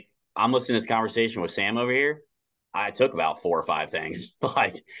 I'm listening to this conversation with Sam over here. I took about 4 or 5 things,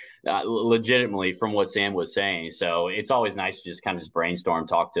 like legitimately from what Sam was saying. So it's always nice to just kind of brainstorm,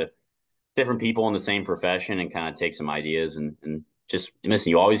 talk to different people in the same profession, and kind of take some ideas and just listen.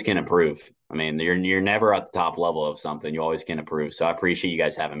 You always can improve. I mean, you're never at the top level of something. You always can improve. So I appreciate you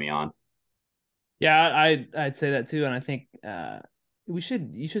guys having me on. Yeah, I'd say that too, and I think you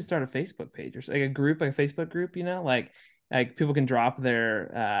should start a Facebook page or like a Facebook group. Like people can drop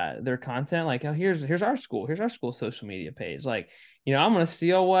their content, like, oh, here's our school social media page. Like, I'm gonna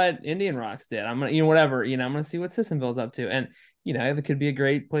steal what Indian Rocks did. I'm gonna whatever. I'm gonna see what Sissonville's up to, and it could be a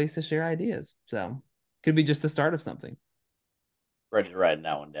great place to share ideas. So could be just the start of something. Ready to write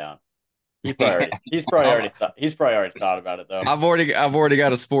that one down. He's probably already thought about it though. I've already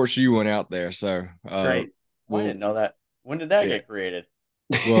got a sports U one out there. So great. I didn't know that. When did that get created?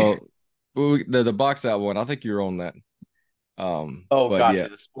 Well, the box out one. I think you're on that. Gotcha. Yeah.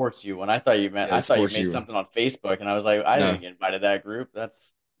 The sports U one. I thought you made something on Facebook, and I was like, I didn't get invited to that group.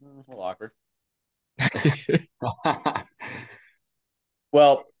 That's a little awkward.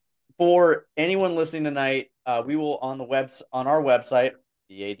 Well, for anyone listening tonight, we will on our website,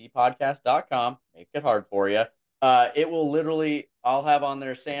 theadpodcast.com, make it hard for you. It will literally I'll have on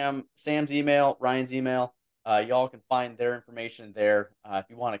there Sam's email, Ryan's email. Y'all can find their information there if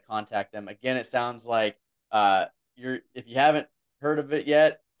you want to contact them. Again, it sounds like if you haven't heard of it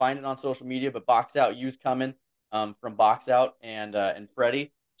yet, find it on social media. But Box Out U's coming from Box Out and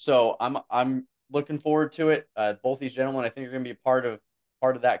Freddie. So I'm looking forward to it. Both these gentlemen, I think, are going to be a part of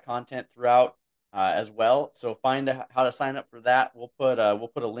that content throughout as well. So find how to sign up for that. We'll put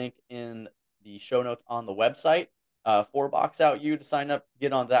a link in the show notes on the website for Box Out U to sign up,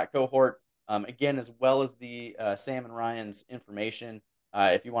 get on that cohort. Again, as well as the Sam and Ryan's information,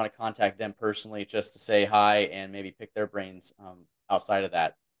 if you want to contact them personally, just to say hi and maybe pick their brains outside of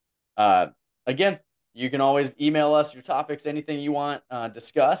that. Again, you can always email us your topics, anything you want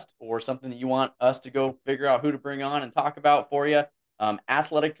discussed, or something that you want us to go figure out who to bring on and talk about for you.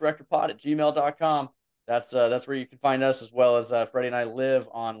 athleticdirectorpod@gmail.com. That's where you can find us, as well as Freddie and I live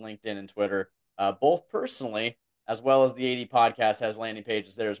on LinkedIn and Twitter, both personally, as well as the AD podcast has landing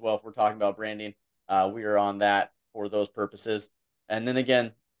pages there as well. If we're talking about branding, we are on that for those purposes. And then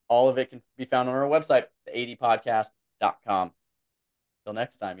again, all of it can be found on our website, theadpodcast.com. Till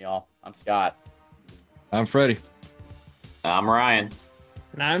next time, y'all. I'm Scott. I'm Freddie. I'm Ryan.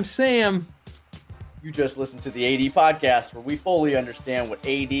 And I'm Sam. You just listened to the AD podcast, where we fully understand what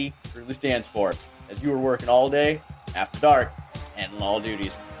AD really stands for, as you are working all day, after dark, handling all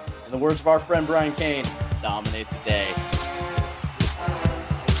duties. In the words of our friend Brian Kane, dominate the day.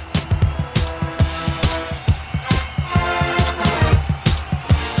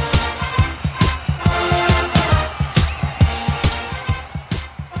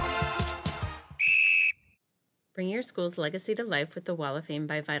 Bring your school's legacy to life with the Wall of Fame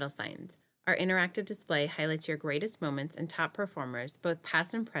by Vital Signs. Our interactive display highlights your greatest moments and top performers, both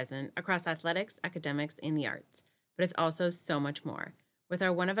past and present, across athletics, academics, and the arts. But it's also so much more. With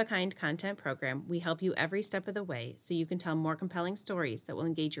our one-of-a-kind content program, we help you every step of the way so you can tell more compelling stories that will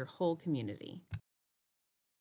engage your whole community.